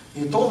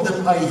 He told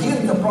them, I hear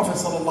the Prophet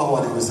sallallahu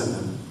alaihi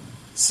wasallam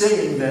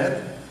saying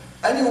that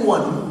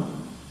anyone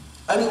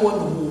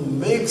who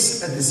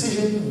makes a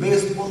decision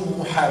based on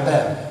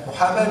muhabba.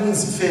 Muhabba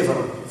means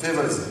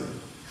favorism.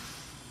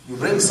 You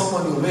bring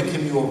someone, you make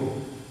him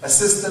your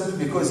assistant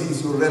because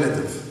he's your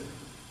relative,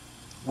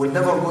 will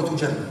never go to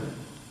Jannah.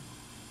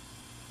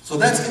 So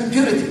that's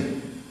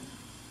impurity.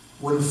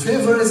 When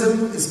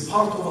favorism is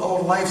part of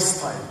our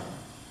lifestyle,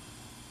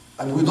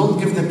 and we don't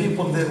give the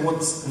people their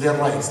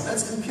rights,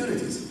 that's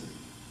impurities.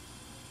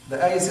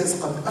 The ayah says,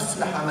 قَدْ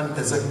أَفْلَحَ مَنْ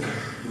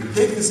تَزَكَّى. You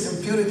take this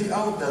impurity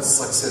out, that's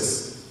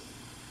success.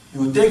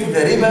 You take the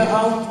riba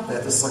out,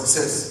 that is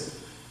success.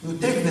 You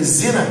take the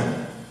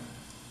zina,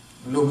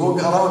 going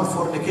around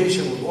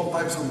fornication with all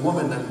types of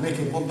women and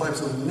making all types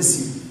of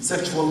messy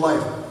sexual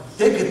life.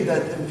 Take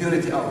that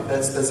impurity out,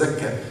 that's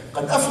tazakka.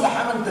 قَدْ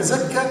أَفْلَحَ مَنْ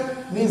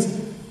تَزَكَّى means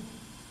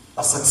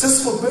a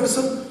successful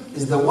person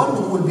is the one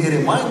who will be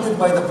reminded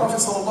by the Prophet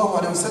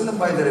ﷺ,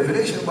 by the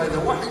revelation, by the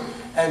wahy,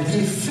 and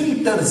he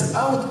filters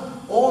out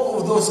all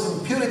of those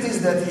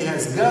impurities that he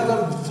has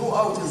gathered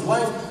throughout his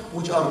life,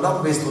 which are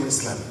not based on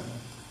Islam.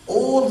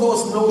 All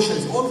those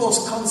notions, all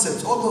those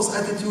concepts, all those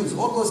attitudes,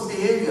 all those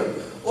behavior,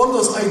 all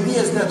those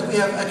ideas that we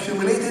have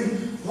accumulated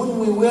when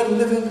we were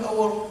living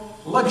our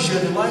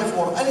luxury life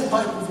or any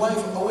type of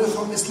life away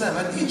from Islam.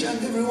 And each and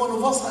every one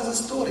of us has a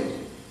story.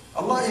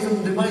 Allah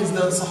even reminds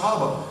the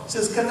Sahaba,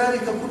 says,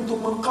 كَذَلِكَ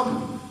كُنْتُم مِّن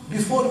قَبْلُ.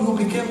 Before you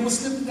became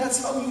Muslim,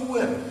 that's how you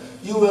were.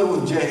 You were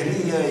with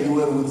Jahiliyyah, you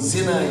were with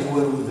Zina, you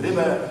were with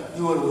Riba,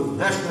 you were with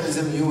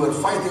nationalism, you were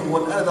fighting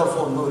one another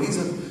for no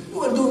reason. You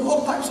were doing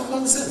all types of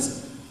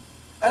nonsense.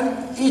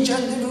 And each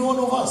and every one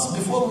of us,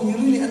 before we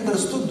really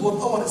understood what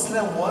our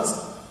Islam was,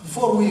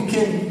 before we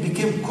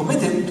became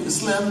committed to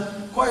Islam,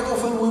 quite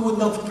often we would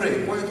not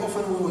pray. Quite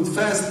often we would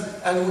fast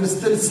and we would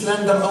still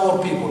slander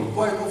our people.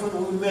 Quite often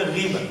we would make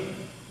ghibah.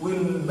 We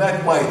will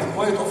backbite.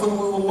 Quite often we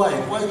will lie.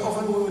 Quite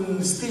often we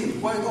will steal.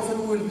 Quite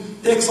often we will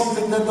take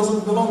something that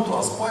doesn't belong to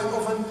us. Quite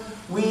often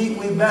we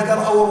batter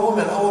our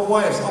women, our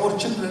wives, our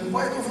children.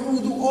 Quite often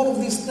we do all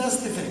of these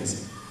nasty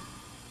things.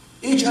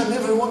 Each and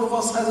every one of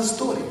us has a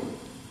story,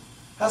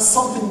 has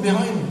something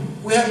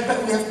behind. We have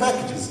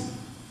packages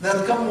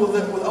that come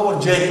with our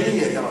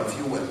jahiliyyah era, if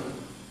you will.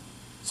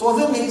 So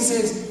then he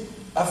says,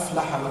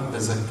 أَفْلَحَ مَنْ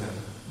تَزَكَّى.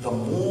 The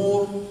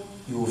more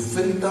you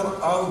filter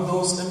out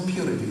those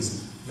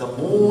impurities, the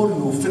more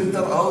you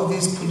filter out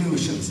these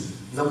pollutions,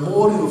 the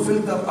more you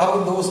filter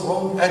out those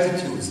wrong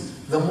attitudes,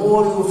 the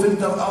more you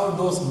filter out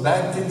those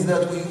bad things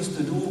that we used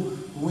to do,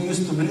 we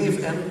used to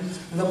believe in,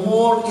 the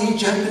more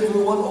each and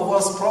every one of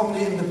us,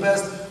 probably in the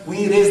past,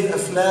 we raised a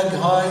flag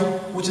high,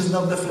 which is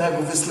not the flag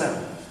of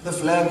Islam. The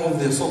flag of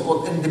the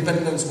so-called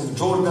independence of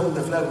Jordan,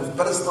 the flag of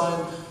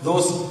Palestine,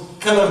 those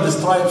colored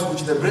stripes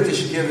which the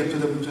British gave it to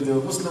the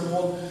Muslim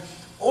world.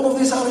 All of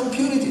these are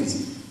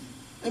impurities.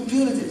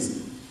 Impurities.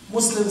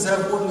 Muslims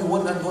have only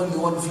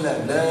one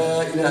flag.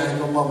 La ilaha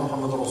illallah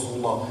Muhammad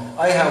Rasulullah.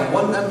 I have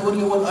one and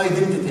only one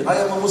identity. I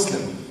am a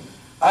Muslim.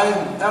 I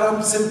am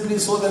Arab simply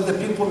so that the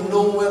people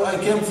know where I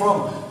came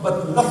from.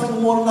 But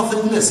nothing more,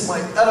 nothing less.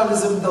 My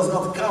Arabism does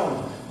not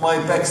count. My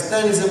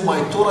Pakistanism, my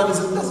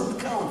Turanism doesn't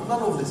count.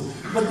 None of this.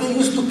 But they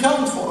used to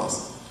count for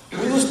us.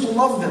 We used to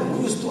love them.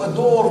 We used to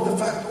adore the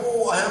fact,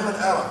 oh, I am an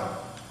Arab.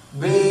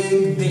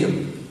 Big deal.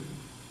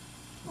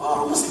 You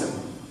are a Muslim.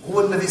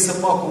 هو الذي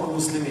سماكم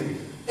المسلمين.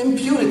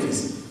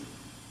 Impurities.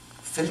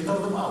 Filter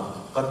them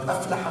out. قد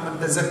أفلح من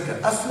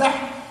تزكى. أفلح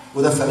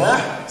with a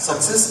falah,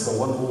 success, the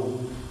one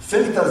who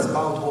filters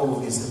out all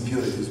of these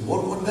impurities.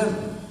 Work on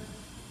them.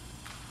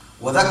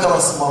 وذكر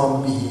اسم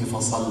ربه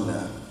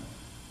فصلى.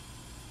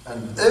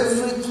 And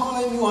every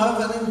time you have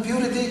an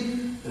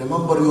impurity,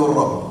 remember your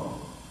Rabb.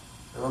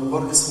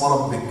 Remember اسم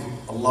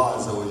ربك, Allah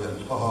Azza wa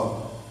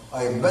Jal.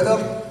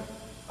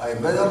 I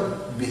better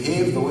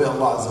behave the way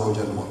Allah Azza wa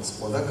Jal wants.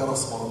 وذكر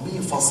اسم ربه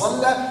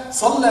فصلى.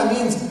 صلى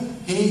means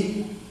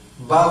he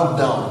bowed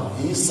down,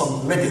 he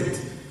submitted,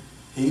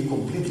 he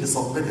completely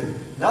submitted.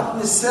 Not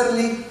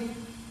necessarily,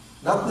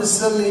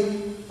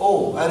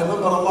 oh, I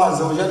remember Allah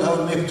Azza wa Jal, I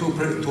will make two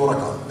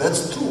rak'ah.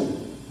 That's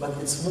true, but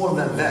it's more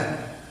than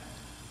that.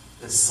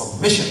 It's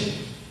submission.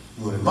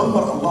 You remember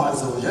Allah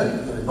Azza wa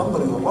Jal, you remember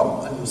your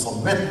Rabb, and you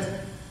submit.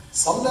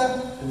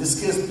 Salah, in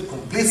this case,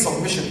 complete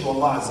submission to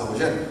Allah Azza wa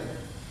Jal.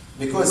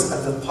 Because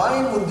at the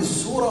time when the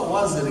surah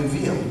was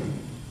revealed,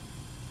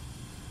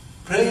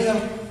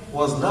 prayer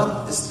was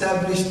not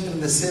established in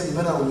the same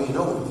manner we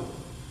know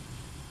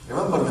it.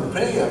 Remember the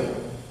prayer,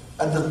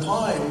 at the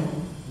time,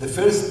 the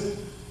first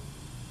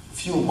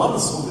few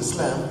months of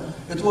Islam,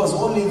 it was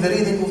only the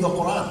reading of the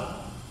Quran.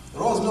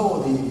 There was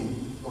no the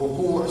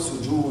ruku',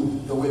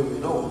 sujood, the way we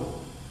know.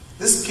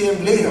 This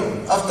came later,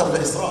 after the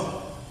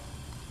Isra.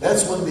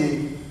 That's when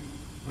the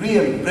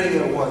real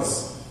prayer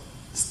was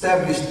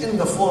established in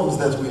the forms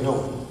that we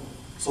know.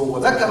 So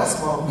وَذَكَرَ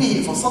اسْمَ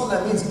رَبِّهِ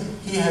فَصَلَّى means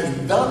he has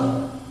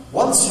done,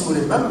 once you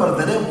remember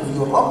the name of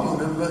your Rabb,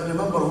 you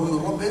remember who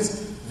your Rabb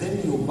is, then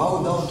you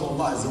bow down to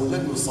Allah Azza wa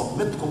Jalla, you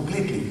submit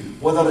completely.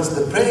 Whether it's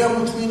the prayer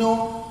which we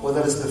know,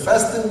 whether it's the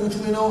fasting which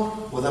we know,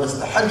 whether it's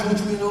the Hajj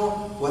which we know,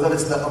 whether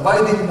it's the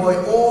abiding by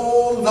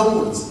all the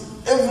rules,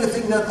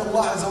 everything that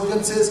Allah Azza wa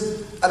Jalla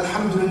says,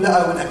 Alhamdulillah,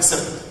 I will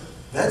accept.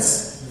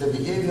 That's the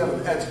behavior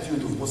and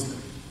attitude of Muslim.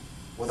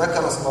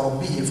 وَذَكَرَ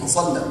اسْمَ رَبِّهِ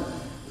فَصَلَّى.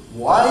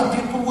 Why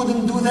people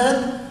wouldn't do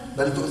that?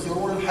 بَلْ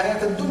تُؤْثِرُونَ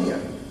الْحَيَاةَ الدُّنْيا.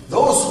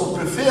 Those who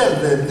prefer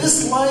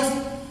this life,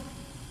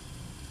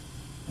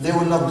 they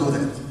will not do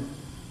that.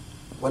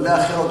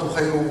 وَالْآخِرَةُ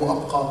خَيْرٌ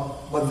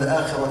وَأَبْقَى. But the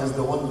akhirah is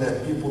the one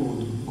that people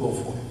would go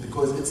for,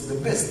 because it's the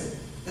best.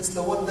 It's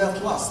the one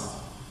that lasts.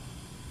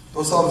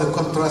 Those are the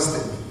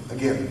contrasting.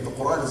 Again, the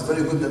Quran is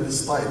very good at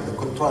this time, the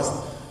contrast.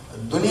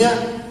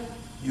 Dunya,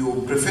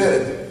 you prefer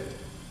it,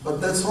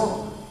 but that's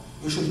wrong.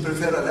 You should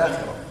prefer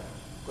al-akhirah,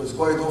 because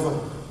quite often,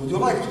 would you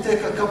like to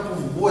take a cup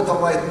of water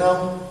right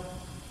now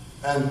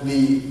and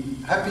be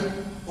happy,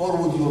 or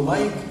would you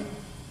like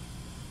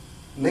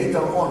later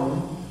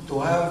on to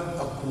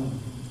have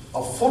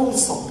a full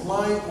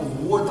supply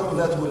of water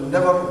that will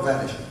never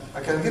vanish? I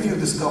can give you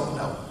this cup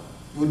now,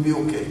 you will be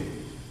okay,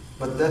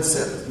 but that's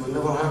it, you will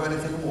never have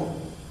anything more.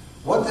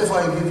 What if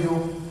I give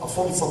you a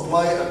full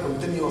supply, a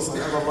continuous and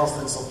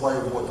everlasting supply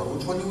of water?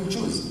 Which one you will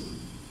choose?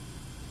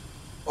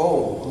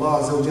 Oh,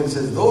 Allah Azza wa Jalla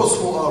says, those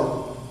who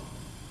are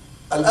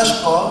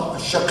al-ashqa,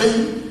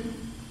 al-shaqi,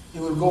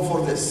 you will go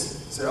for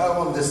this. Say, I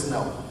want this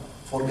now.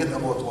 Forget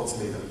about what's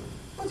later.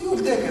 But you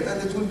will take it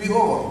and it will be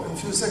over in a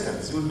few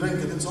seconds. You will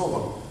drink it, it's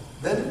over.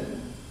 Then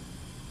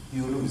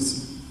you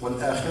lose.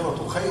 وَالْآخِرَةُ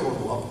خَيْرٌ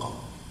وَأَبْقَى.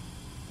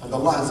 And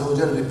Allah Azza wa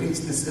Jalla repeats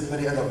this in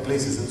many other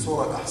places. In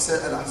Surah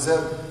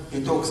Al-Ahzab,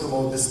 He talks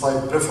about this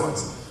type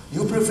preference.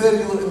 You prefer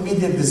your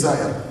immediate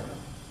desire.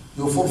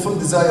 You fulfill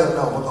desire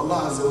now, but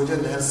Allah Azza wa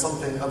Jalla has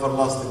something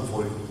everlasting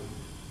for you.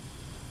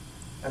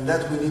 And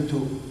that we need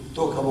to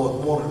talk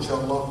about more,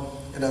 inshallah,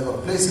 in other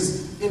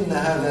places. إِنَّ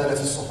هَذَا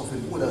لَفِي الصُّحُفِ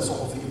الْأُولَى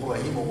صُحُفِ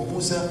إِبْرَاهِيمَ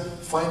وَمُوسَى.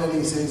 Finally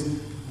he says,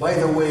 by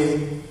the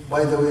way,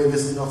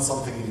 this is not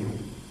something new.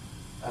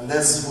 And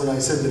that's when I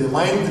said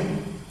remind,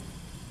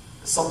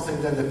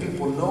 something that the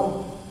people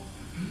know.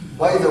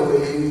 By the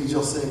way, he's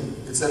just saying,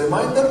 it's a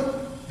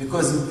reminder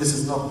because this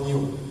is not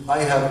new. I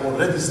have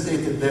already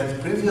stated that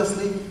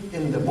previously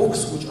in the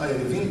books which I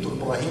revealed to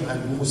Ibrahim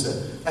and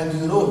Musa. And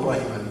you know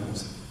Ibrahim and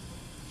Musa.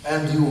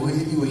 And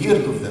you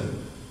heard of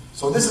them.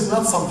 So this is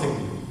not something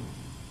new.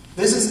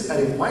 This is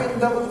a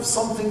reminder of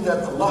something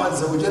that Allah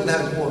Azza wa Jalla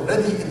had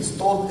already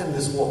installed in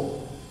this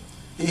world.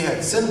 He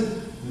had sent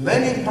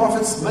many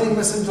prophets, many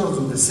messengers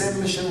with the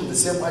same mission, with the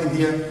same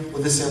idea,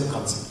 with the same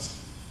concepts.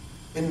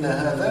 إِنَّ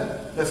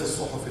هَذَا لَفِي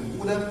الصُّحُفِ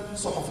الْأُولَى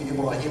صُحُفِ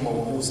إِبْرَاهِيمَ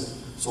وَمُوسَى.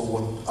 So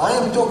what I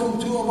am talking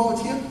to you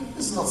about here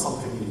is not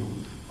something new.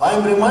 I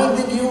am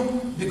reminding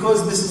you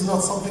because this is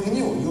not something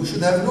new. You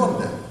should have known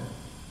that.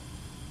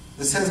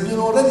 This has been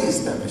already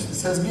established.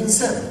 This has been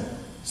said.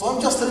 So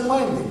I'm just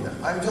reminding them.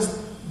 I'm just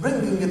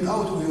bringing it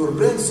out of your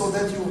brain so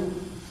that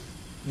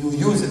you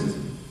use it.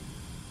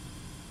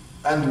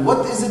 And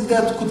what is it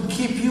that could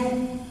keep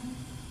you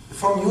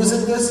from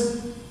using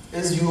this?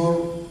 Is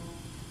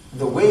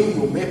the way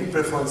you make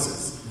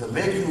preferences, the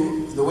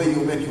way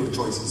you make your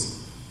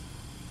choices.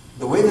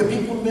 The way the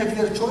people make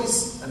their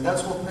choice, and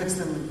that's what makes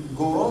them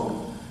go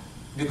wrong,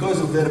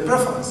 because of their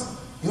preference.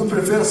 You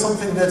prefer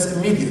something that's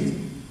immediate.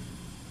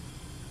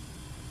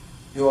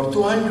 You are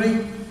too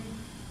hungry.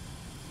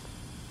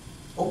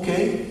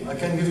 Okay, I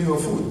can give you a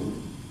food.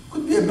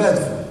 Could be a bad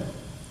food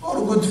or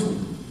a good food,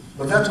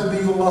 but that will be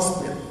your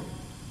last meal.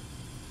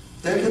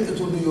 Take it, it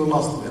will be your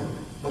last meal.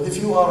 But if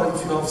you have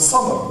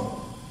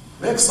sabr,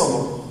 make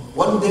sabr,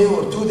 1 day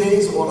or 2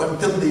 days or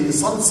until the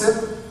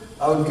sunset,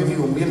 I will give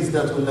you meals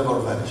that will never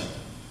vanish.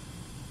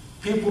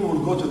 People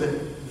will go to the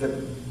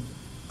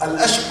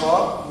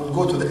al-ashqa will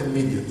go to the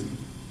immediate.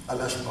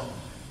 Al-ashqa.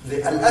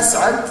 The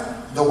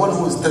al-as'ad, the one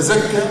who is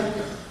tazakka,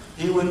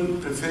 he will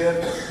prefer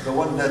the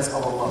one that's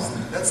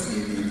everlasting. That's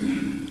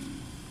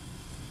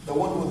the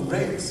one with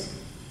brains.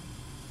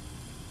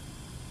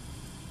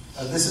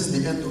 And this is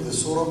the end of the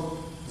surah.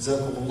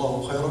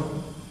 Jazakumullahu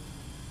khairan.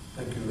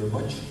 Thank you very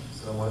much.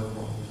 Assalamu alaikum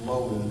wa rahmatullah.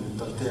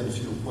 We'll entertain a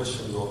few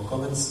questions or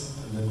comments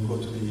and then go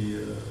to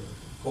the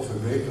coffee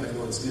break. I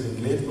know it's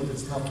getting late, but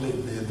it's not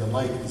late. The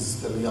night is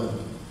still young.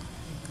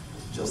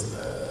 It's just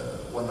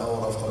 1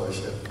 hour after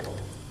Isha.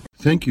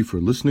 Thank you for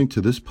listening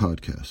to this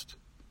podcast.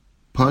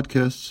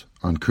 Podcasts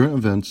on current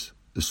events,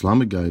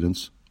 Islamic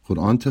guidance,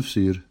 Quran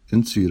Tafseer,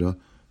 and Surah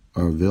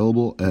are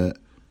available at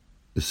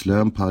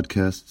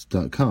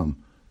islampodcasts.com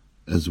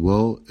as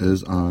well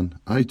as on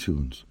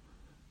iTunes.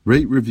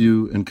 Rate,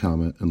 review, and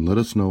comment, and let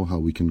us know how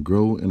we can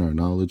grow in our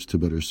knowledge to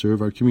better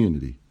serve our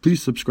community.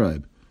 Please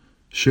subscribe.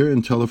 Share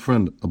and tell a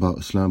friend about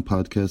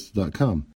IslamPodcasts.com.